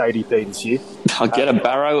through his ADP this year. I'll get a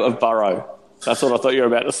Barrow of Burrow. That's what I thought you were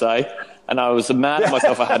about to say. And I was mad at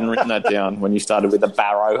myself I hadn't written that down when you started with the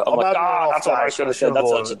Barrow. I'm like, that's what I should have said. That's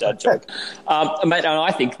such a dad joke. Mate, and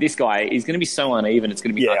I think this guy is going to be so uneven, it's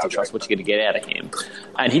going to be hard to trust what you're going to get out of him.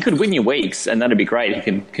 And he could win your weeks, and that'd be great. He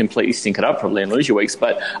can completely stink it up probably and lose your weeks.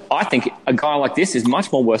 But I think a guy like this is much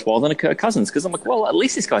more worthwhile than a Kirk Cousins, because I'm like, well, at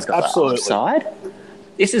least this guy's got that upside.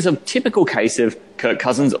 This is a typical case of Kirk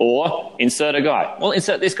Cousins or insert a guy. Well,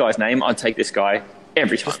 insert this guy's name. I'd take this guy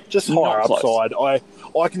every time. Just higher upside.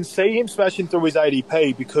 I can see him smashing through his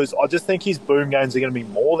ADP because I just think his boom games are going to be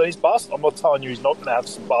more than his bust. I'm not telling you he's not going to have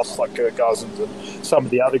some busts like Kirk Cousins and some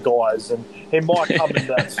of the other guys, and he might come in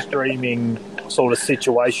that streaming sort of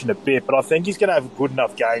situation a bit, but I think he's going to have good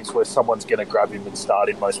enough games where someone's going to grab him and start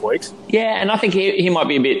him most weeks. Yeah, and I think he might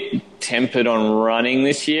be a bit tempered on running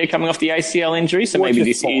this year coming off the ACL injury, so maybe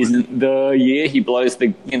this isn't the year he blows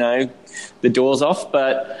the doors off,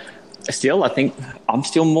 but still, I think I'm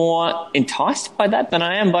still more enticed by that than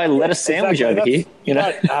I am by lettuce sandwich over here. You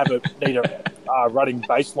don't need a running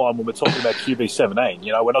baseline when we're talking about QB 17.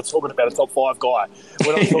 We're not talking about a top 5 guy.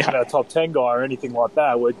 We're not talking about a top 10 guy or anything like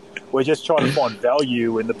that. We're just trying to find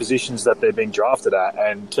value in the positions that they're being drafted at.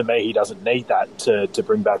 And to me, he doesn't need that to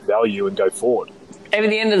bring back value and go forward. And at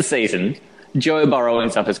the end of the season, Joe Burrow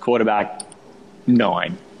ends up as quarterback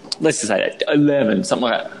 9. Let's just say that 11, something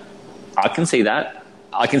like that. I can see that.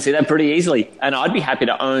 I can see that pretty easily. And I'd be happy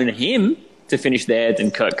to own him to finish there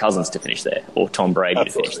than Kirk Cousins to finish there or Tom Brady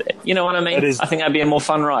to finish there. You know what I mean? I think that'd be a more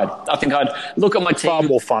fun ride. I think I'd look at my team. Far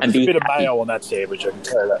more fun. And There's a bit of mayo on that sandwich, I can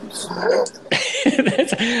tell you that.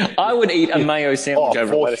 I would eat a mayo sandwich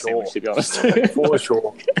over a lettuce sandwich, to be honest. For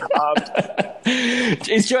sure.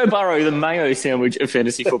 Is Joe Burrow the mayo sandwich of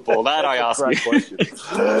fantasy football? That I ask you. Question.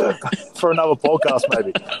 For another podcast,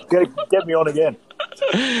 maybe. Get me on again.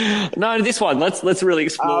 No, this one. Let's really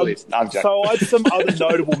explore this. So I had some other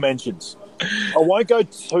notable mentions. I won't go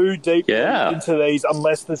too deep into these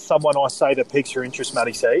unless there's someone I say that piques your interest,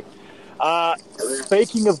 Matty C.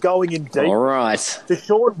 Speaking of going in deep, all right.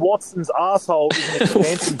 Deshaun Watson's arsehole is an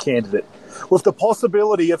expansion candidate, with the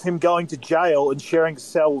possibility of him going to jail and sharing a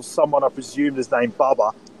cell with someone I presume is named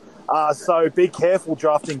Bubba. So be careful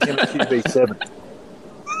drafting him at QB7.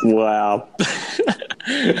 Wow.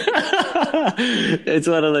 It's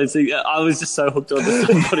one of those things. I was just so hooked on to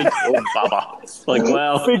somebody called Bubba. Like,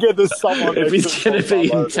 wow. Figure there's someone if he's going to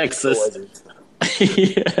be in Texas.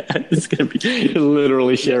 It's going to be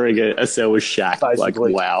literally sharing a cell with Shaq.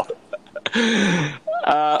 Basically. Like, wow.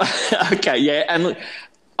 Okay, yeah. And look,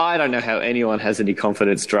 I don't know how anyone has any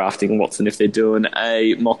confidence drafting Watson if they're doing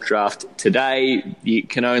a mock draft today. You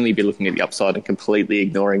can only be looking at the upside and completely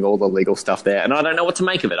ignoring all the legal stuff there. And I don't know what to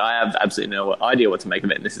make of it. I have absolutely no idea what to make of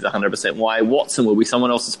it. And this is 100% why Watson will be someone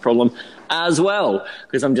else's problem as well,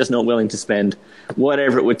 because I'm just not willing to spend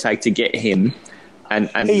whatever it would take to get him and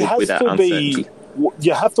live with that uncertainty.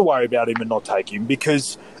 You have to worry about him and not take him,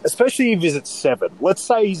 because especially if he's at 7, let's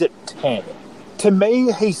say he's at 10. To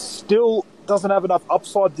me, he still doesn't have enough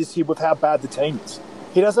upside this year with how bad the team is.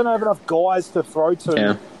 He doesn't have enough guys to throw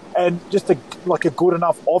to and just a good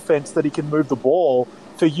enough offense that he can move the ball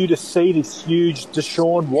for you to see this huge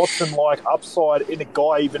Deshaun Watson-like upside in a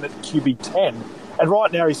guy even at QB 10. And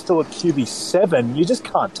right now he's still at QB 7. You just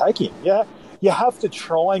can't take him. Yeah, you have to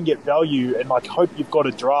try and get value and hope you've got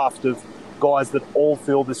a draft of guys that all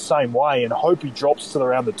feel the same way and hope he drops to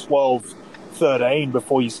around the 12, 13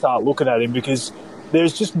 before you start looking at him, because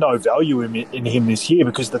there's just no value in him this year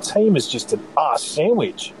because the team is just an arse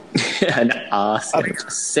sandwich. An arse sandwich.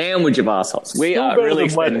 Sandwich of arseholes. We are really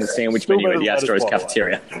expanding the sandwich menu at the Astros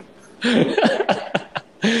cafeteria.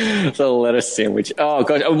 It's a lettuce sandwich. Oh,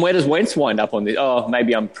 gosh. And where does Wentz wind up on this? Oh,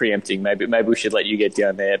 maybe I'm preempting. Maybe we should let you get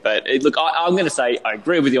down there. But look, I'm going to say I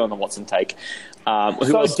agree with you on the Watson take.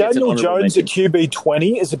 So Daniel Jones at QB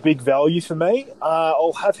 20 is a big value for me.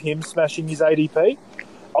 I'll have him smashing his ADP.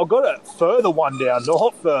 I've got a further one down,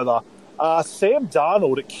 not further. Sam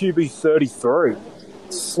Darnold at QB 33.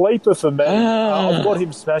 Sleeper for me. I've got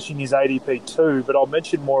him smashing his ADP too, but I'll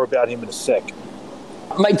mention more about him in a sec.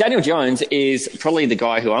 Mate, Daniel Jones is probably the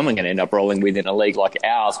guy who I'm going to end up rolling with in a league like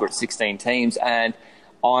ours. We're at 16 teams, and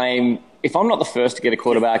if I'm not the first to get a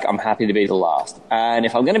quarterback, I'm happy to be the last. And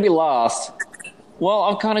if I'm going to be last, well,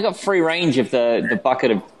 I've kind of got free range of the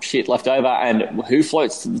bucket of shit left over, and who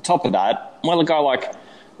floats to the top of that? Well, a guy like,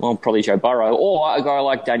 probably Joe Burrow, or a guy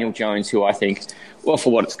like Daniel Jones, who I think, well,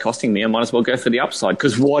 for what it's costing me, I might as well go for the upside,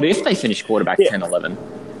 because what if they finish quarterback 10-11?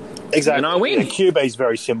 Exactly. And I win. QB is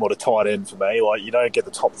very similar to tight end for me. Like, you don't get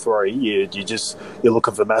the top three. You're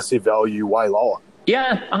looking for massive value way lower.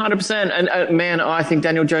 Yeah, 100%. And man, I think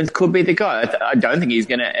Daniel Jones could be the guy. I don't think he's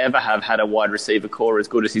going to ever have had a wide receiver core as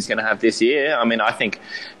good as he's going to have this year. I mean, I think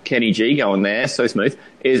Kenny G going there, so smooth,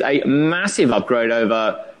 is a massive upgrade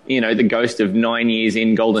over, the ghost of 9 years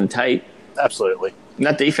in Golden Tate. Absolutely. And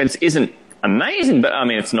that defense isn't amazing, but I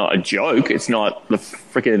mean, it's not a joke. It's not the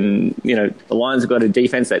freaking, the Lions have got a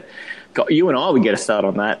defense that you and I would get a start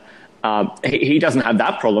on that. He doesn't have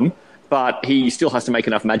that problem, but he still has to make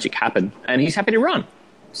enough magic happen, and he's happy to run.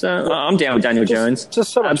 So I'm down with Daniel Jones.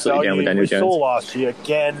 Just so much absolutely down with Daniel Jones. We saw last year.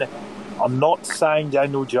 Again, I'm not saying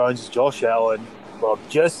Daniel Jones is Josh Allen, but I'm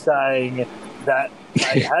just saying that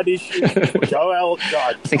they had issues with Joe Allen.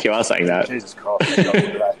 God, I think you are saying that. Jesus Christ. They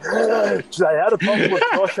had a problem with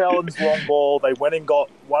Josh Allen's long ball. They went and got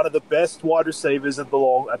one of the best wide receivers at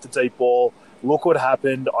the deep ball. Look what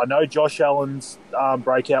happened. I know Josh Allen's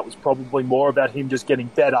breakout was probably more about him just getting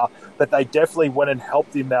better, but they definitely went and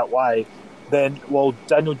helped him that way. Then,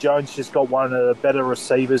 Daniel Jones just got one of the better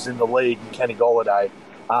receivers in the league, Kenny Golladay.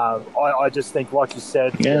 I just think, like you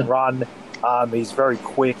said, he can run. He's very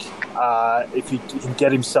quick. If he can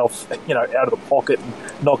get himself, out of the pocket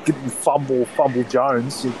and not getting fumble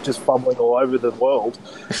Jones, he's just fumbling all over the world.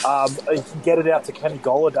 He can get it out to Kenny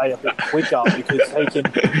Golladay a bit quicker because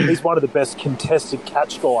he's one of the best contested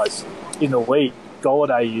catch guys in the league.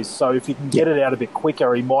 Golladay is. So if he can get it out a bit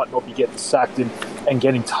quicker, he might not be getting sacked and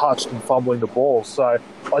getting touched and fumbling the ball. So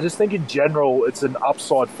I just think in general it's an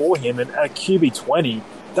upside for him. And at QB 20,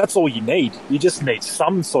 that's all you need. You just need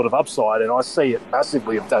some sort of upside, and I see it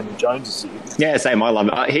massively of Daniel Jones this year. Yeah, same. I love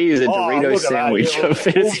it. He is a Dorito sandwich. Yeah,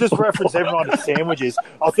 we'll just reference everyone to sandwiches.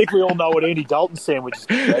 I think we all know what Andy Dalton's sandwich is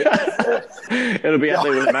going to be. It'll be out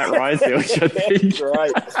there with Matt Ryan's sandwich, I think.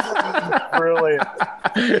 Great. Brilliant.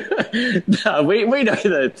 No, we know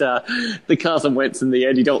that the Carson Wentz and the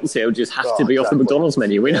Andy Dalton sandwiches have to be off the McDonald's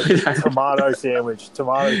menu. We know that. Tomato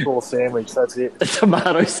sauce sandwich, that's it. A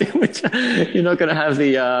tomato sandwich. You're not going to have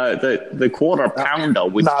the quarter pounder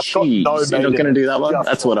with cheese. You're not going to do that one?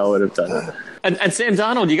 That's what I would have done. And Sam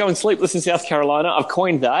Darnold, you're going sleepless in South Carolina. I've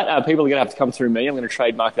coined that. People are going to have to come through me. I'm going to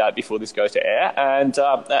trademark that before this goes to air. And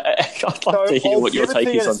I'd love to hear what your take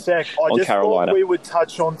is on Carolina. I just thought we would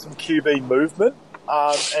touch on some QB movement,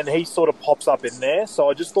 and he sort of pops up in there.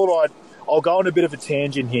 So I just thought I'll go on a bit of a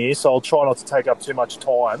tangent here, so I'll try not to take up too much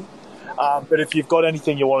time. But if you've got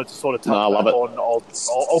anything you wanted to sort of touch on,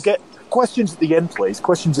 I'll get questions at the end, please.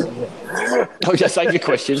 Questions at the end. Oh, just save your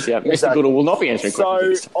questions. Yeah, exactly. Mr. Goodall will not be answering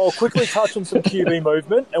questions. So I'll quickly touch on some QB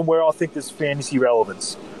movement and where I think there's fantasy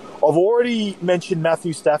relevance. I've already mentioned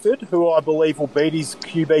Matthew Stafford, who I believe will beat his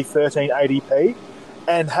QB 13 ADP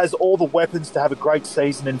and has all the weapons to have a great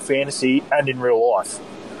season in fantasy and in real life.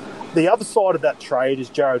 The other side of that trade is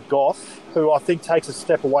Jared Goff, who I think takes a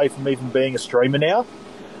step away from even being a streamer now.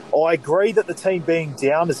 I agree that the team being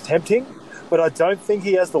down is tempting, but I don't think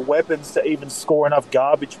he has the weapons to even score enough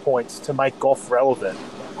garbage points to make Goff relevant.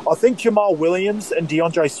 I think Jamal Williams and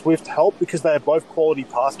DeAndre Swift help because they are both quality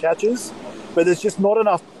pass catchers, but there's just not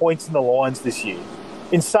enough points in the lines this year.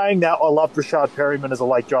 In saying that, I love Rashad Perryman as a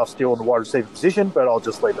late draft steal in the wide receiver position, but I'll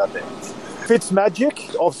just leave that there.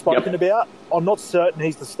 Fitzmagic, I've spoken about. I'm not certain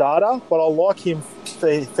he's the starter, but I like him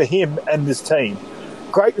for him and this team.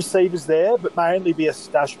 Great receivers there, but may only be a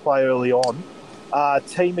stash play early on.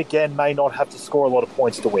 Team, again, may not have to score a lot of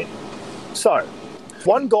points to win. So,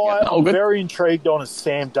 one guy I'm very intrigued on is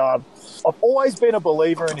Sam Darnold. I've always been a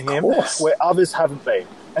believer in him where others haven't been.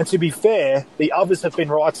 And to be fair, the others have been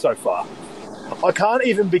right so far. I can't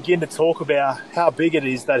even begin to talk about how big it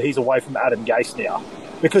is that he's away from Adam Gase now,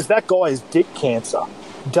 because that guy is dick cancer.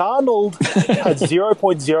 Darnold had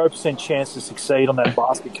 0.0% chance to succeed on that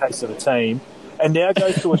basket case of a team, and now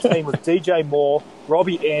goes to a team with DJ Moore,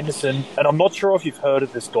 Robbie Anderson, and I'm not sure if you've heard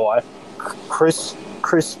of this guy,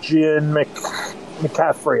 Christian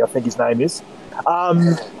McCaffrey, I think his name is.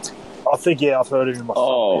 I think, I've heard of him myself.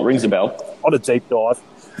 Oh, rings a bell. On a deep dive.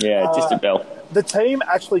 Yeah, just a bell. The team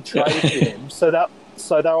actually traded for him, so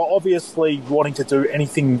they are obviously wanting to do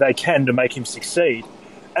anything they can to make him succeed.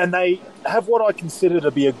 And they have what I consider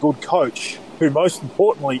to be a good coach, who most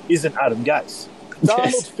importantly isn't Adam Gase.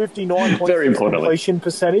 Darnold's 59% completion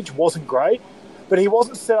percentage wasn't great, but he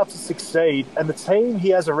wasn't set up to succeed, and the team he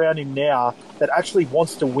has around him now that actually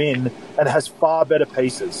wants to win and has far better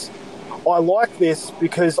pieces. I like this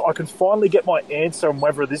because I can finally get my answer on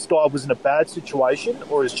whether this guy was in a bad situation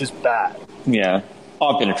or is just bad. Yeah.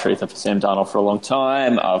 I've been a truther for Sam Darnold for a long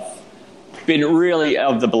time. I've been really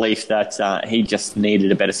of the belief that he just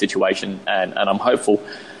needed a better situation, and I'm hopeful.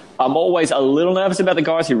 I'm always a little nervous about the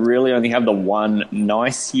guys who really only have the one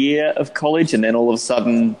nice year of college and then all of a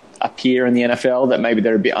sudden appear in the NFL, that maybe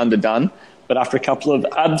they're a bit underdone. But after a couple of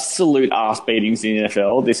absolute ass beatings in the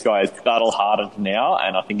NFL, this guy is battle-hardened now,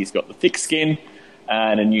 and I think he's got the thick skin,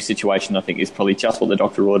 and a new situation I think is probably just what the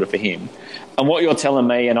doctor ordered for him. And what you're telling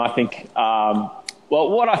me, and I think...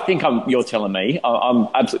 what I think you're telling me, I'm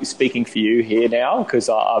absolutely speaking for you here now, because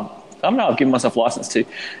I don't know, I've given myself license to,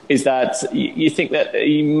 is that you think that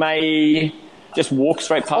he may just walk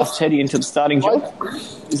straight past Teddy into the starting job?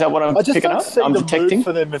 Is that what I'm picking up? I'm detecting move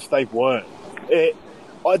for them if they weren't.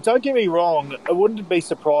 Don't get me wrong, it wouldn't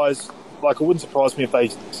surprise me if they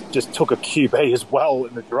just took a QB as well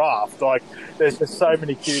in the draft. Like, there's just so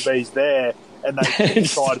many QBs there, and they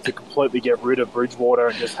decided to completely get rid of Bridgewater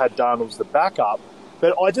and just had Darnold as the backup.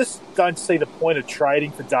 But I just don't see the point of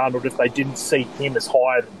trading for Darnold if they didn't see him as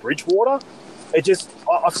higher than Bridgewater.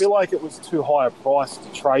 I feel like it was too high a price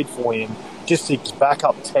to trade for him just to back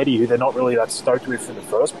up Teddy, who they're not really that stoked with in the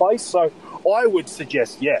first place. So I would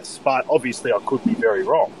suggest yes, but obviously I could be very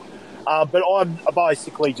wrong. But I'm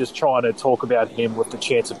basically just trying to talk about him with the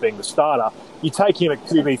chance of being the starter. You take him at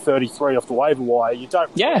QB 33 off the waiver wire, you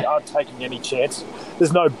aren't taking any chance.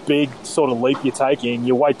 There's no big sort of leap you're taking.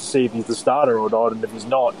 You wait to see if he's the starter or not, and if he's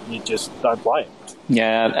not, you just don't play him.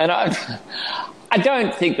 Yeah, and I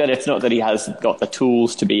don't think that it's not that he has got the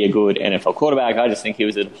tools to be a good NFL quarterback. I just think he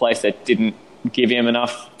was at a place that didn't give him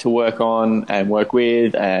enough to work on and work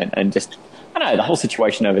with, and just, I don't know, the whole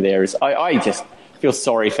situation over there is, I just feel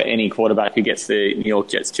sorry for any quarterback who gets the New York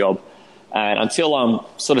Jets job. And until I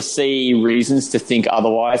sort of see reasons to think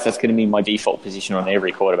otherwise, that's going to be my default position on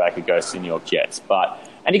every quarterback who goes to the New York Jets.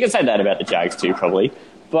 And you can say that about the Jags too, probably.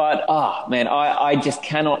 But, I just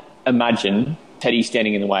cannot imagine Teddy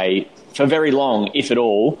standing in the way for very long, if at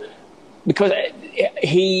all, because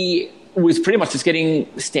he was pretty much just getting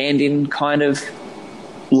stand-in kind of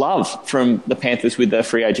love from the Panthers with the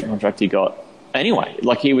free agent contract he got anyway.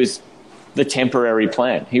 Like, he was the temporary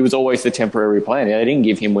plan. He was always the temporary plan. They didn't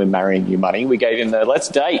give him "we're marrying you" money. We gave him the "let's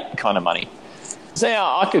date" kind of money. So yeah,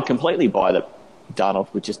 I could completely buy that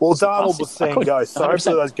Darnold would just... Well, Darnold was seeing ghosts. So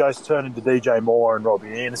hopefully those ghosts turn into DJ Moore and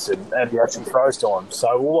Robbie Anderson, and he actually throws to him.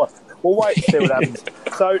 So we'll wait and see what happens.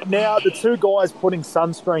 So now the two guys putting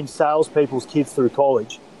sunscreen salespeople's kids through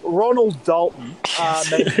college. Ronald Dalton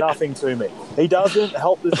means nothing to me. He doesn't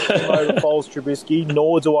help the team over Foles Trubisky,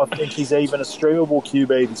 nor do I think he's even a streamable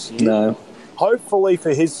QB this year. No. Hopefully, for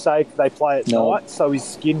his sake, they play at night so his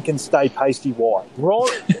skin can stay pasty white.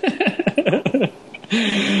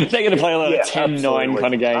 They're going to play a lot of 10-9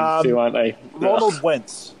 kind of games too, aren't they? Ronald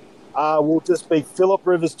Wentz will just be Phillip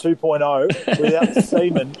Rivers 2.0 without the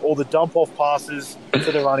semen or the dump-off passes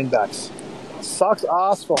to the running backs. Sucks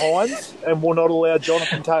ass for Hines and will not allow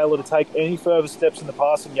Jonathan Taylor to take any further steps in the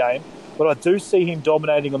passing game, but I do see him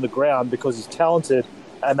dominating on the ground because he's talented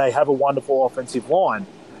and they have a wonderful offensive line.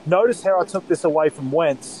 Notice how I took this away from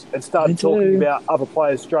Wentz and started talking about other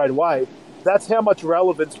players straight away. That's how much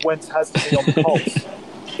relevance Wentz has to be on the Colts.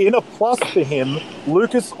 In a plus for him,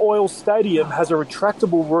 Lucas Oil Stadium has a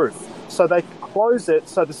retractable roof, so they can close it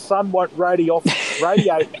so the sun won't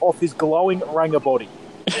radiate off his glowing Ranger body.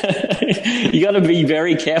 You got to be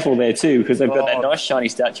very careful there too, because they've got that nice shiny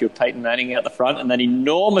statue of Peyton Manning out the front, and that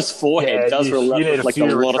enormous forehead reflect a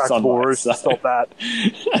lot of sunlight. So. Stop that.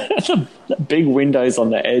 The big windows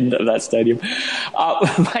on the end of that stadium.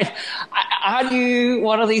 Mate, are you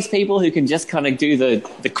one of these people who can just kind of do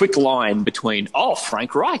the quick line between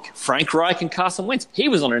Frank Reich and Carson Wentz? He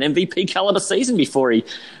was on an MVP caliber season before he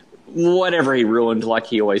ruined, like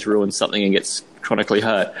he always ruins something and gets chronically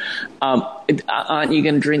hurt. Aren't you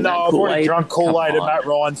going to drink that Kool-Aid? I've already drunk Kool-Aid at Matt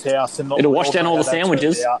Ryan's house. And it'll wash down all the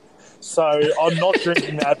sandwiches. So I'm not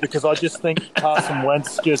drinking that because I just think Carson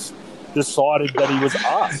Wentz just decided that he was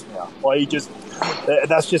arse now. Like,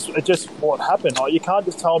 That's just what happened. Like, you can't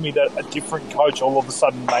just tell me that a different coach all of a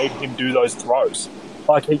sudden made him do those throws.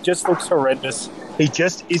 Like, he just looks horrendous. He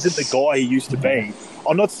just isn't the guy he used to be.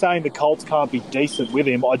 I'm not saying the Colts can't be decent with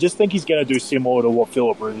him. I just think he's going to do similar to what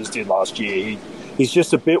Philip Rivers did last year. He's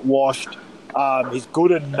just a bit washed. He's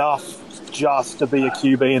good enough just to be a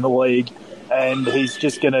QB in the league, and he's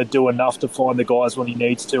just going to do enough to find the guys when he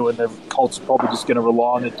needs to, and the Colts are probably just going to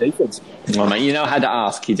rely on their defense. Well, mate, I had to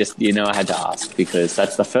ask. I had to ask, because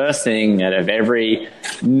that's the first thing out of every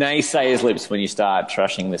naysayer's lips when you start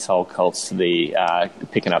trashing this whole Colts to the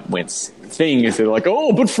picking up Wentz thing. Is they're like,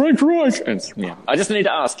 oh, but Frank Reich. And, yeah, I just need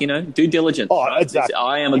to ask, due diligence. Oh, right? Exactly.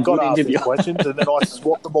 I am a good interviewer. Questions, and then I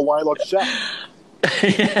swap them away like Shaq.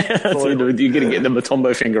 Yeah, that's what you're going to get the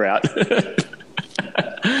Matombo finger out.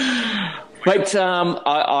 Mate,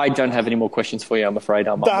 I don't have any more questions for you, I'm afraid.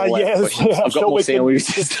 I've got more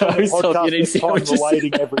sandwiches. So you need sandwiches.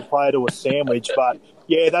 Relating every player to a sandwich, but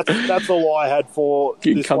yeah, that's all I had for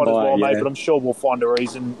this one as well, mate. But I'm sure we'll find a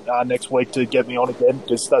reason next week to get me on again,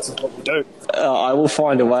 because that's what we do. I will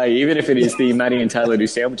find a way, even if it is the Maddie and Taylor Do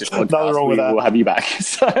Sandwiches podcast. Nothing wrong with that. We'll have you back.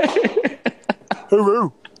 So,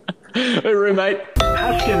 hooroo! Hooroo, mate.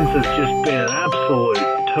 Haskins has just been an absolute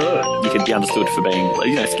turd. You could be understood for being,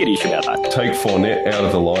 skittish about that. Take Fournette out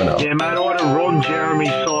of the lineup. Yeah, mate, I had a Ron Jeremy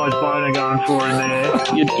size boner going for him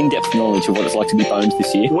there. You had in-depth knowledge of what it's like to be boned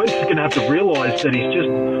this year. Wentz is going to have to realise that he's just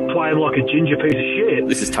playing like a ginger piece of shit.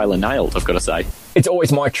 This is Taylor nailed, I've got to say. It's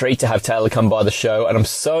always my treat to have Taylor come by the show, and I'm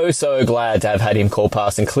so glad to have had him call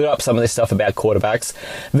past and clear up some of this stuff about quarterbacks.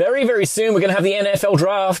 Very, very soon, we're going to have the NFL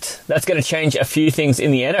draft. That's going to change a few things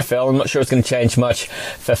in the NFL. I'm not sure it's going to change much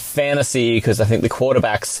for fantasy, because I think the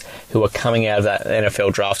quarterbacks who are coming out of that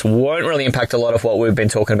NFL draft won't really impact a lot of what we've been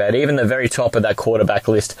talking about. Even the very top of that quarterback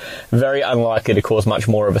list, very unlikely to cause much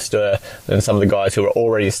more of a stir than some of the guys who are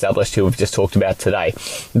already established, who we've just talked about today.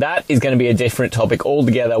 That is going to be a different topic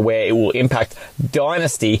altogether, where it will impact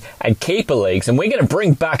dynasty and keeper leagues, and we're going to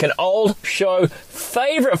bring back an old show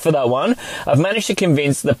favourite for that one. I've managed to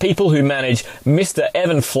convince the people who manage Mr.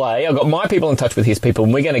 Evan Flay. I've got my people in touch with his people,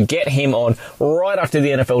 and we're going to get him on right after the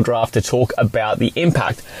NFL draft to talk about the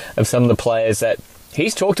impact of some of the players that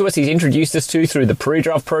he's talked to us, he's introduced us to through the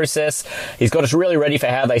pre-draft process. He's got us really ready for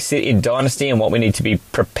how they sit in Dynasty and what we need to be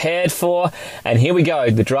prepared for. And here we go.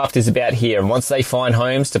 The draft is about here. And once they find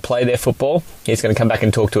homes to play their football, he's going to come back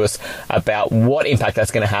and talk to us about what impact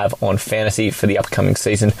that's going to have on fantasy for the upcoming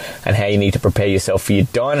season and how you need to prepare yourself for your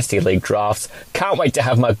Dynasty League drafts. Can't wait to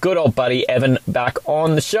have my good old buddy Evan back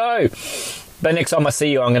on the show. But next time I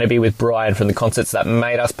see you, I'm going to be with Brian from the Concerts That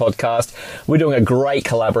Made Us podcast. We're doing a great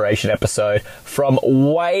collaboration episode from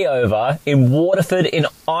way over in Waterford in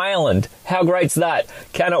Ireland. How great's that?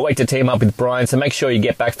 Cannot wait to team up with Brian, so make sure you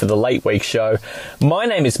get back for the late week show. My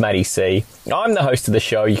name is Matty C. I'm the host of the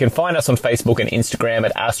show. You can find us on Facebook and Instagram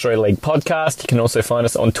at Astro League Podcast. You can also find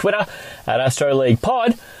us on Twitter at Astro League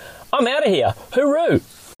Pod. I'm out of here. Hooroo!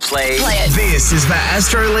 Play it. This is the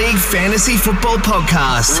Astro League Fantasy Football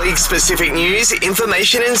Podcast. League-specific news,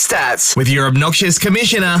 information and stats with your obnoxious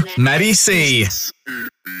commissioner, Matty C.